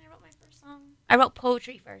 15 when I wrote my first song. I wrote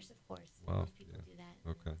poetry first, of course. Wow. Most people do that.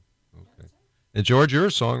 Okay. And George, you're a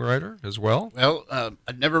songwriter as well? Well, I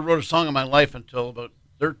never wrote a song in my life until about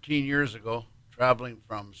 13 years ago, traveling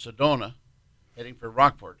from Sedona, heading for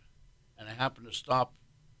Rockport. And I happened to stop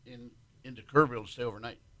into Kerrville to stay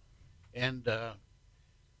overnight. And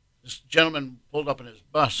this gentleman pulled up in his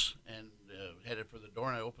bus and headed for the door,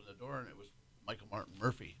 and I opened the door, and it was Michael Martin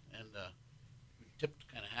Murphy. And we tipped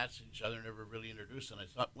kind of hats at each other, never really introduced. And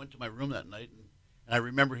I went to my room that night, and I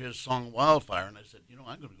remember his song Wildfire, and I said,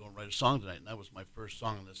 I'm going to go and write a song tonight. And that was my first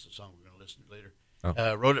song, and this is a song we're going to listen to later.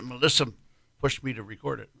 Oh. Wrote it. Melissa pushed me to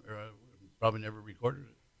record it, or probably never recorded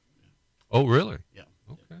it. Yeah. Oh, really? Yeah.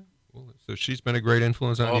 Okay. Well, so she's been a great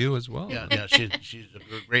influence on you as well. Yeah, she's a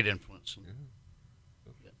great influence.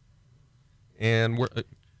 Yeah. And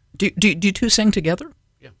do you two sing together?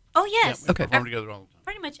 Yeah. Oh yes. Yeah, we Okay. perform together all the time.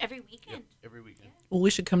 Pretty much every weekend. Yeah, every weekend. Well, we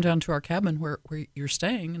should come down to our cabin where you're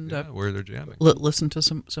staying and where they're jamming. Listen to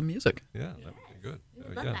some music. Yeah, that would be good. We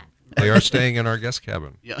would love that. They are staying in our guest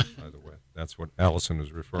cabin. Yeah. By the way, that's what Alison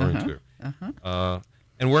is referring to.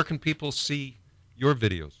 And where can people see your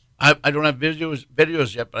videos? I don't have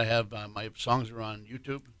videos yet, but I have my songs are on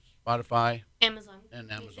YouTube, Spotify, Amazon.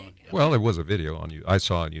 Yeah. Well, there was a video on you. I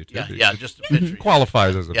saw on YouTube. Yeah, just a picture.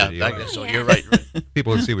 Qualifies as a video. Yeah, I guess so. You're right.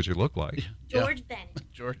 People can see what you look like. George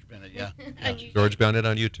Bennett. George Bennett, yeah. George Bennett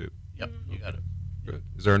on YouTube. Yep, you got it. Good.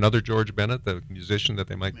 Is there another George Bennett, the musician that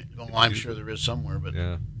they might? Well, I'm sure there is somewhere, but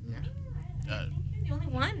yeah. You're the only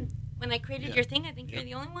one. When I created your thing, I think you're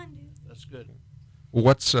the only one, dude. That's good. Well,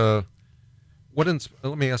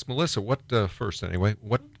 let me ask Melissa. What first anyway?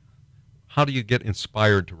 How do you get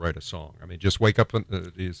inspired to write a song? I mean, just wake up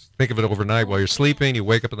and you think of it overnight while you're sleeping. You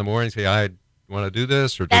wake up in the morning and say, "I want to do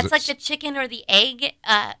this," or that's like the chicken or the egg.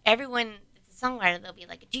 Everyone, it's a songwriter. They'll be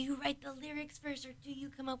like, "Do you write the lyrics first, or do you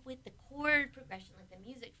come up with the chord progression, like the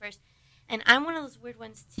music first?" And I'm one of those weird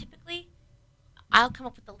ones. Typically, I'll come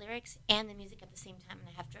up with the lyrics and the music at the same time, and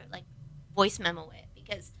I have to like voice memo it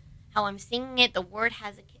because how I'm singing it, the words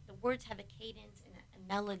have a cadence and a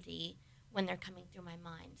melody when they're coming through my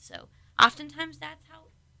mind. So oftentimes that's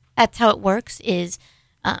how it works. Is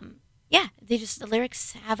the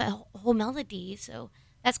lyrics have a whole melody, so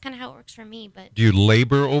that's kind of how it works for me. But do you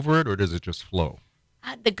labor over it, or does it just flow?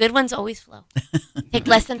 The good ones always flow. Take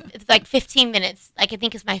less than it's like 15 minutes. Like I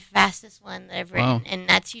think is my fastest one that I've written, and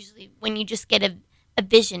that's usually when you just get a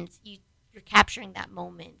vision. You're capturing that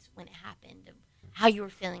moment when it happened, of how you were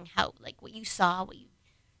feeling, how like what you saw,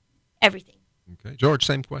 everything. Okay, George,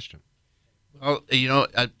 same question. Well,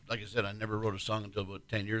 like I said, I never wrote a song until about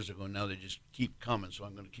 10 years ago. Now they just keep coming, so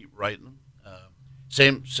I'm going to keep writing them.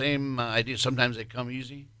 Same idea. Sometimes they come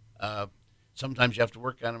easy. Sometimes you have to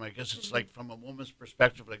work on them. I guess it's like from a woman's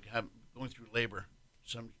perspective, like going through labor.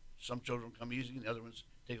 Some children come easy, and the other ones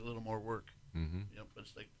take a little more work. Mm-hmm. But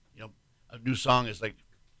it's like a new song is like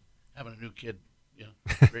having a new kid.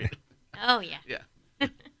 Great. Oh yeah. Yeah.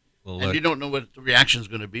 Well, and you don't know what the reaction is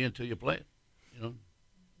going to be until you play it.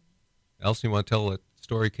 Alison, you want to tell a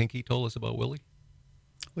story Kinky told us about Willie?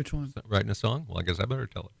 Which one? Writing a song? Well, I guess I better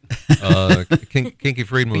tell it. Kinky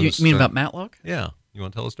Friedman was... You mean about Matlock? Yeah. You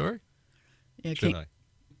want to tell a story? Yeah, Should I?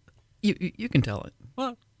 You can tell it.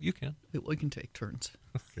 Well, you can. We can take turns.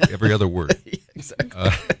 Okay, every other word. Yeah,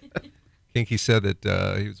 exactly. Kinky said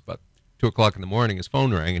that he was about 2 o'clock in the morning. His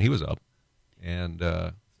phone rang, and he was up. And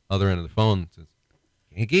other end of the phone says,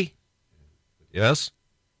 "Kinky?" "Yes?"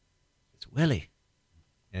 "It's Willie."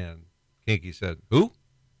 And Kinky said, "Who?"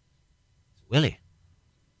 "It's Willie."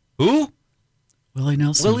 "Who?" Willie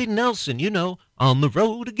Nelson. "Willie Nelson, on the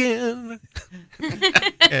road again."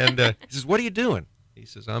 And he says, "What are you doing?" He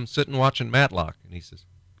says, "I'm sitting watching Matlock." And he says,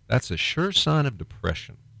 "That's a sure sign of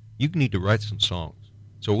depression. you need to write some songs.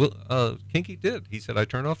 So Kinky did. He said, I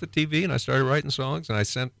turned off the TV and I started writing songs, and I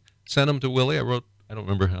sent them to Willie. I don't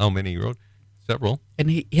remember how many he wrote, several. And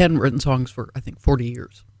he hadn't written songs for, I think, 40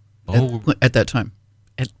 years at that time,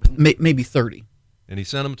 maybe 30. And he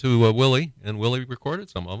sent them to Willie, and Willie recorded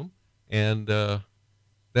some of them. And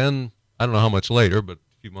then, I don't know how much later, but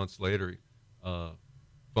a few months later,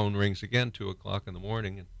 phone rings again, 2 o'clock in the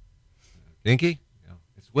morning, and Kinky? Yeah,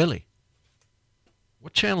 it's Willie.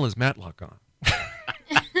 What channel is Matlock on?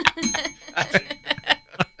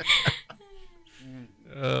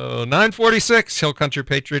 9:46 Hill Country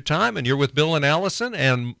Patriot Time, and you're with Bill and Allison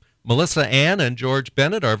and Melissa Ann and George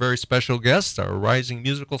Bennett, our very special guests, our rising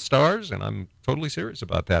musical stars, and I'm totally serious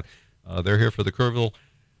about that. They're here for the Kerrville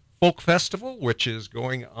Folk Festival, which is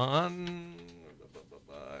going on in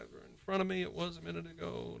front of me. It was a minute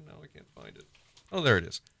ago. Now I can't find it. Oh, there it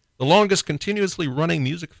is. The longest continuously running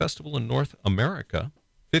music festival in North America.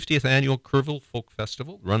 50th Annual Kerrville Folk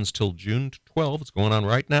Festival runs till June 12. It's going on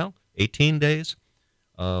right now. 18 days.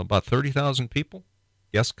 About 30,000 people.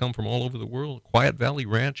 Guests come from all over the world. Quiet Valley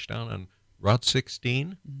Ranch down on Route 16.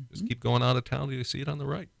 Mm-hmm. Just keep going out of town till you see it on the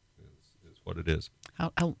right. Is what it is.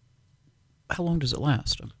 How long does it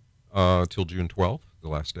last? Till June 12th, the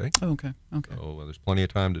last day. Oh, okay. So there's plenty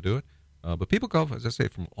of time to do it. But people go, as I say,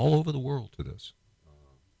 from all over the world to this.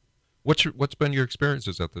 What's been your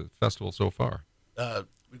experiences at the festival so far?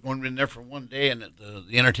 We've only been there for one day, and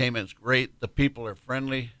the entertainment's great. The people are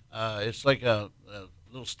friendly. It's like a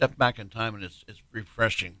little step back in time, and it's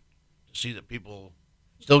refreshing to see that people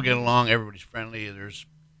still get along. Everybody's friendly. There's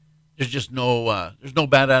just there's no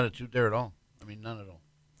bad attitude there at all. I mean, none at all.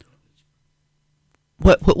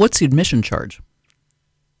 What's the admission charge?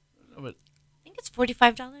 I think it's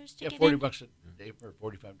 $45 to get in. $40 a day,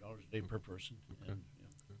 or $45 a day per person. Okay.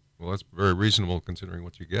 Well, that's very reasonable considering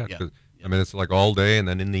what you get. Yeah. I mean, it's like all day, and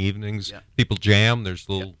then in the evenings, people jam. There's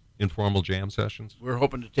little informal jam sessions. We're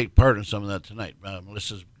hoping to take part in some of that tonight.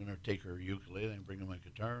 Melissa's going to take her ukulele and bring in my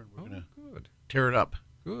guitar, and we're going to tear it up.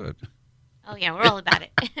 Good. Oh, yeah, we're all about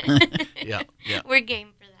it. Yeah. We're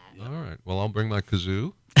game for that. Yeah. All right. Well, I'll bring my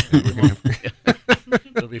kazoo.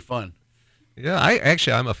 It'll be fun. Yeah,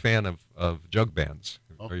 I'm a fan of jug bands.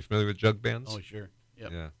 Oh. Are you familiar with jug bands? Oh, sure.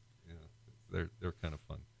 Yep. Yeah. They're kind of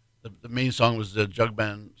fun. The main song was the jug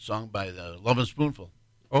band song by the Love and Spoonful.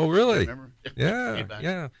 Oh, really? Remember?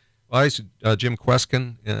 Yeah. Well, I used to, Jim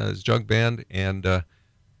Kweskin, his jug band, and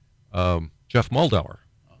Jeff Muldauer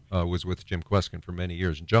was with Jim Kweskin for many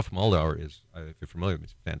years. And Jeff Muldauer is, if you're familiar with him,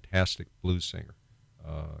 he's a fantastic blues singer.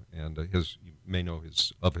 And you may know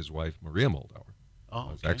of his wife, Maria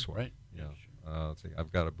Muldauer, his ex-wife. Right. Yeah. Let's see,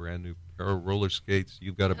 I've got a brand new pair of roller skates.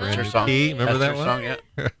 You've got a brand That's new song. key. Remember That's that her one? song,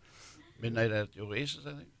 yeah. Midnight at the Oasis,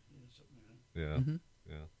 I think. Yeah. Mm-hmm.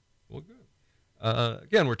 Yeah. Well, good.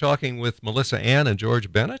 Again, we're talking with Melissa Ann and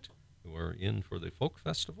George Bennett, who are in for the Folk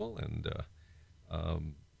Festival, and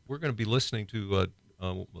we're going to be listening to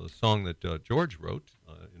a song that George wrote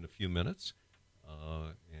in a few minutes,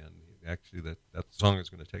 and actually that song is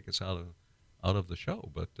going to take us out of the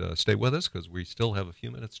show. But stay with us because we still have a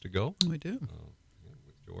few minutes to go. We do.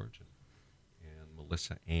 With George and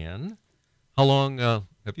Melissa Ann. How long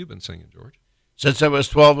have you been singing, George? Since I was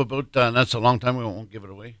 12, and that's a long time. We won't give it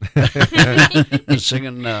away. Been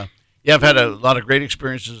singing. I've had a lot of great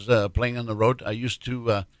experiences playing on the road. I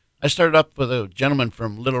started up with a gentleman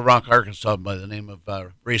from Little Rock, Arkansas by the name of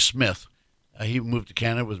Ray Smith. He moved to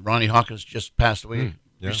Canada with Ronnie Hawkins, just passed away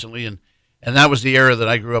recently, and that was the era that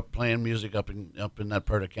I grew up playing music up in that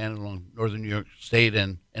part of Canada, along northern New York State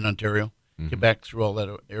and Ontario, Quebec, through all that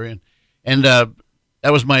area, and that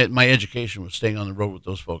was my education, was staying on the road with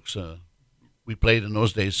those folks. We played in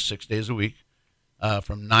those days 6 days a week,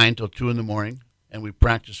 from 9 till 2 in the morning, and we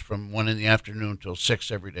practiced from 1 in the afternoon till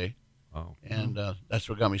 6 every day. Wow. And that's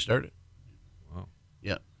what got me started. Wow.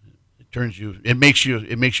 Yeah. It makes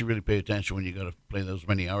you really pay attention when you got to play those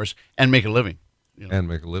many hours and make a living. And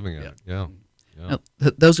make a living at it. Yeah. Now,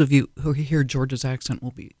 those of you who hear George's accent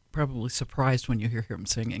will be probably surprised when you hear him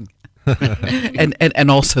singing,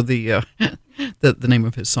 and also the name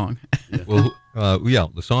of his song. Well,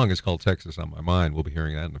 the song is called "Texas on My Mind." We'll be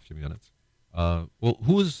hearing that in a few minutes.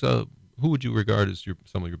 Who would you regard as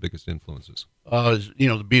some of your biggest influences? The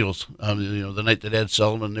Beatles. The night that Ed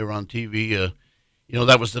Sullivan, they were on TV.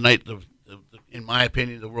 That was the night. In my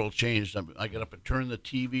opinion, the world changed. I got up and turned the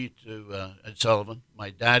TV to Ed Sullivan. My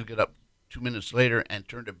dad got up 2 minutes later and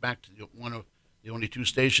turned it back to one of the only two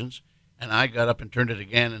stations. And I got up and turned it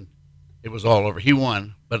again, and it was all over. He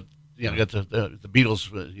won, but I got the Beatles.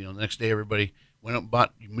 The next day, everybody went up and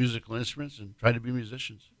bought musical instruments and tried to be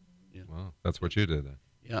musicians. Yeah. Wow, that's what you did then.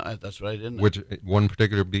 Yeah, that's what I did. Which one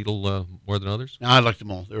particular Beatle more than others? No, I liked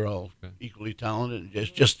them all. They're all equally talented. And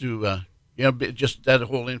just to just that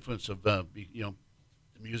whole influence of the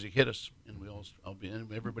music hit us,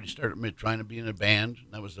 and everybody started trying to be in a band.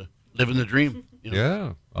 And that was living the dream.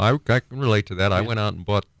 Yeah, I can relate to that. I went out and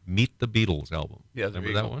bought Meet the Beatles album. Yeah,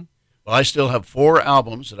 remember that one? Well, I still have 4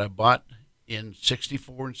 albums that I bought in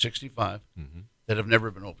 '64 and '65 that have never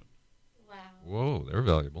been opened. Whoa, they're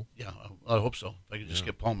valuable. Yeah, I hope so. If I could just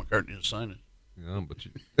get Paul McCartney to sign it. Yeah, but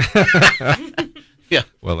you... Yeah.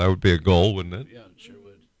 Well, that would be a goal, wouldn't it? Yeah, it sure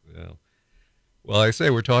would. Yeah. Well, I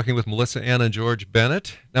say we're talking with Melissa Ann and George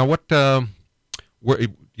Bennett. Now, what? Do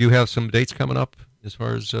you have some dates coming up as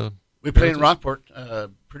far as? We play in Rockport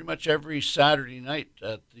pretty much every Saturday night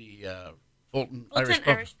at the Fulton Irish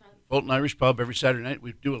Pub. Fulton Irish Pub every Saturday night.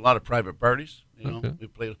 We do a lot of private parties. We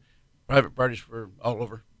play private parties for all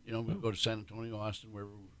over. We go to San Antonio, Austin,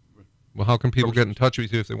 wherever. Well, how can people get in touch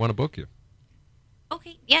with you if they want to book you?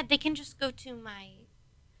 Okay, yeah, they can just go to my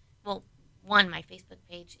Facebook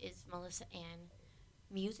page is Melissa Ann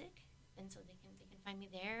Music, and so they can find me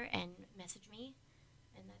there and message me,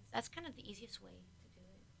 and that's kind of the easiest way to do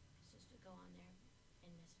it. Is just to go on there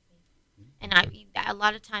and message me. And a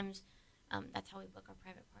lot of times, that's how we book our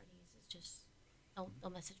private parties. It's just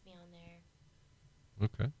they'll message me on there.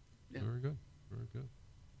 Okay, very good, very good.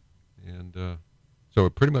 And so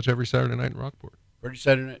pretty much every Saturday night in Rockport. Every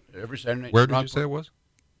Saturday night. Where did you say it was?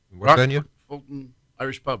 What Rockport, venue? Fulton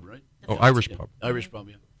Irish Pub, right? Irish Pub. Irish Pub,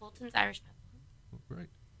 yeah. Fulton's Irish Pub. Oh, great.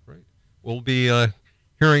 We'll be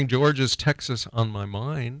hearing George's Texas on My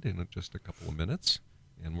Mind in just a couple of minutes,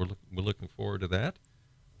 and we're looking forward to that.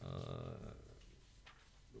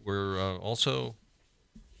 We're also,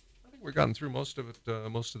 I think we've gotten through most of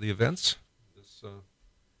the events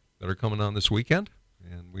that are coming on this weekend.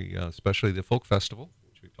 And we, especially the Folk Festival,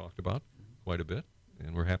 which we talked about quite a bit,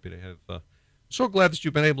 and we're happy to have. So glad that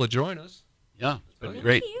you've been able to join us. Yeah, it's been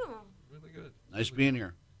great. Thank you. Really good. Nice being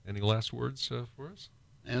here. Any last words for us?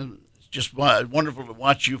 And it's just wonderful to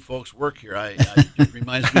watch you folks work here. It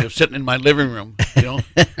reminds me of sitting in my living room. Yeah,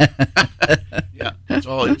 it's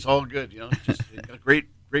all good. You've got great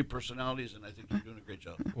personalities, and I think you're doing a great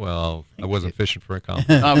job. Well, I wasn't fishing for a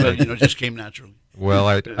compliment. No, but it just came naturally. Well,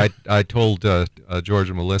 I told George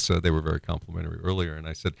and Melissa, they were very complimentary earlier, and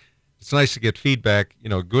I said, it's nice to get feedback,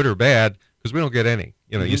 good or bad, because we don't get any.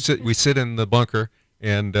 We sit in the bunker,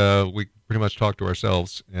 and we pretty much talk to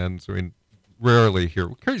ourselves, and so we rarely hear.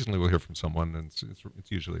 Occasionally we'll hear from someone, and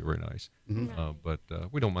it's usually very nice. But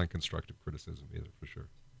we don't mind constructive criticism either, for sure.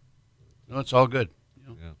 No, it's all good.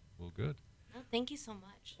 Yeah, well, good. Well, thank you so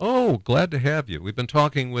much. Oh, glad to have you. We've been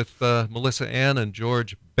talking with Melissa Ann and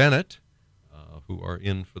George Bennett, who are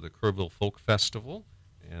in for the Kerrville Folk Festival,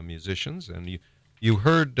 and musicians. And you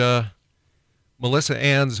heard Melissa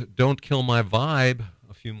Ann's "Don't Kill My Vibe"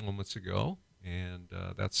 a few moments ago, and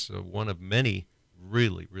that's one of many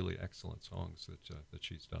really, really excellent songs that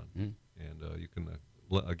she's done. And you can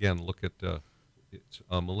again look at it's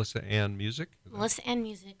Melissa Ann Music. Melissa Ann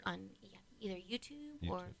Music on either YouTube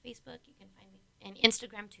or Facebook. You can find me, and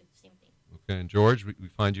Instagram too. Same thing. Okay, and George, we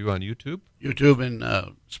find you on YouTube. YouTube and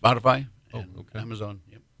Spotify. And okay. Amazon.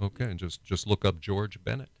 Yep. Okay, and just look up George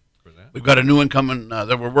Bennett for that. We've got a new one coming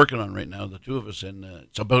that we're working on right now, the two of us, and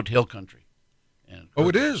it's about hill country. And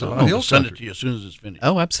it is so about hill we'll send country. it to you as soon as it's finished.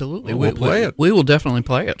 Oh, absolutely. We'll play it. We will definitely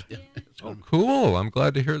play it. Yeah, cool. I'm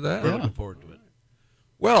glad to hear that. We're looking forward to it.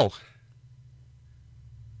 Well,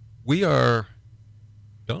 we are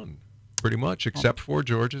done pretty much, except for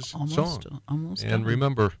George's song. Almost and done.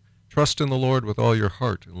 remember, trust in the Lord with all your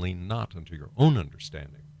heart and lean not unto your own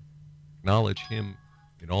understanding. Acknowledge him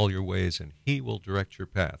in all your ways, and he will direct your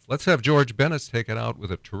path. Let's have George Bennett take it out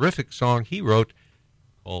with a terrific song he wrote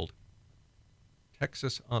called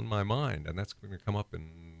Texas on My Mind, and that's going to come up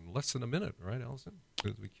in less than a minute, right, Alison?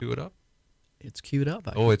 As we cue it up? It's queued up.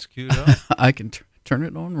 It's queued up? I can turn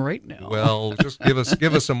it on right now. Well, just give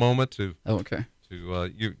us a moment to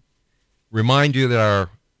you remind you that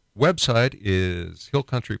our website is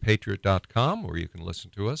hillcountrypatriot.com, where you can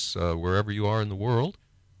listen to us wherever you are in the world,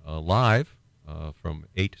 live from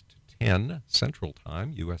 8 to 10 Central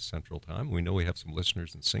Time, U.S. Central Time. We know we have some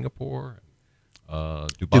listeners in Singapore,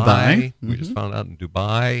 Dubai. We just found out in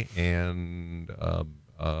Dubai and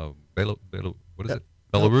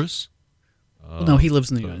Belarus. No, he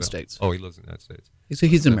lives in the United States. Oh, he lives in the United States.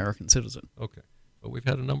 He's an American citizen. Okay. But we've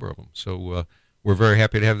had a number of them. So we're very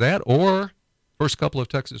happy to have that. Or first couple of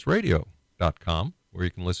TexasRadio.com, where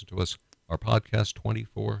you can listen to us, our podcast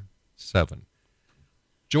 24/7.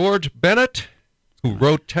 George Bennett, who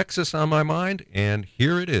wrote Texas on My Mind, and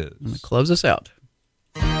here it is. I'm going to close us out.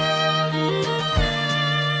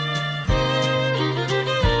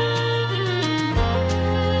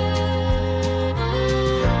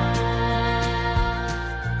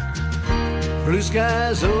 Blue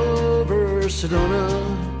skies over Sedona,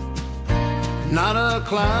 not a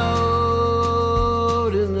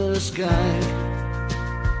cloud in the sky.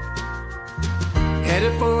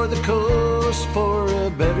 Headed for the coast for a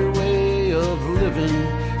better way of living,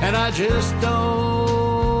 and I just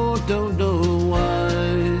don't know why.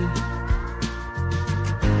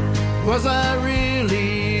 Was I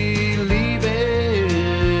really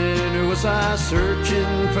leaving, or was I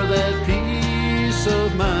searching for that peace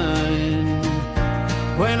of mind?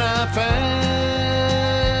 When I found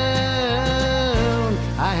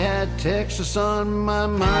I had Texas on my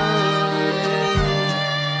mind.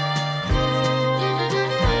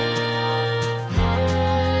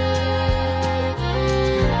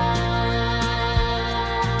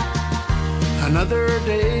 Another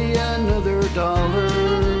day, another dollar,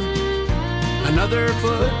 another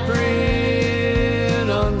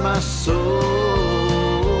footprint on my soul.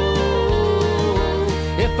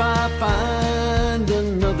 If I find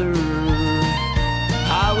another,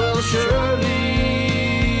 I will surely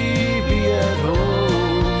be at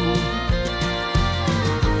home.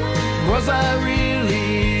 Was I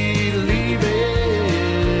really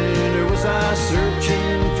leaving, or was I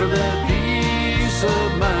searching for that peace of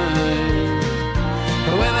mind?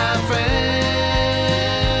 When I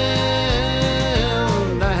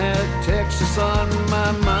found I had Texas on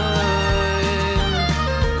my mind.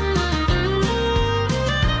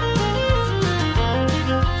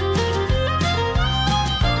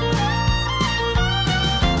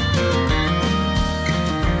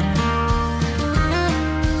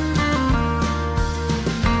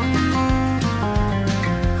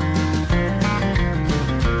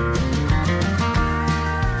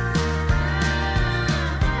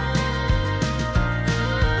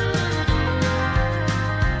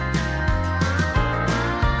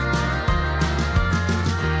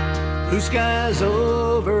 Blue skies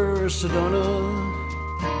over Sedona,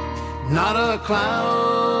 not a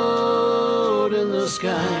cloud in the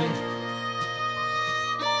sky.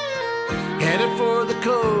 Headed for the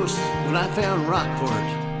coast when I found Rockport,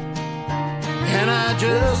 and I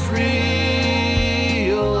just realized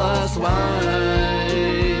why.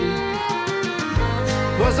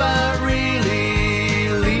 Was I really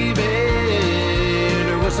leaving,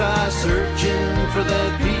 or was I searching for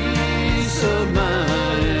that peace of mind?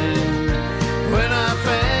 When I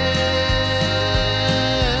found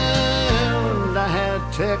I had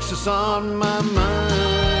Texas on my mind.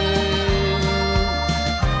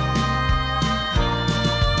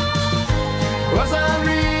 Was I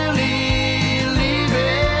really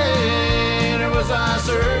leaving, or was I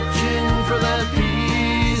searching for that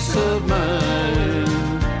peace of mind?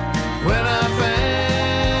 When I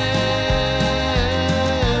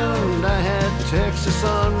found I had Texas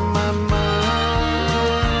on my mind.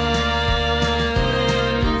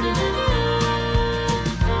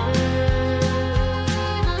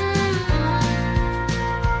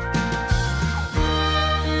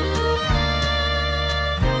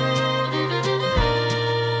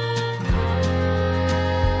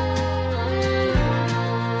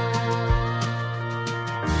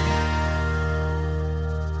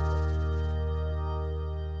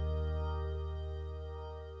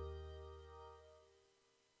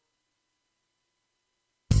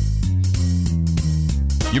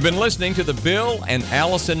 You've been listening to the Bill and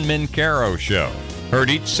Alison Mencarow Show, heard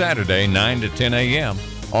each Saturday 9 to 10 a.m.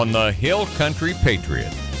 on the Hill Country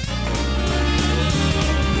Patriot.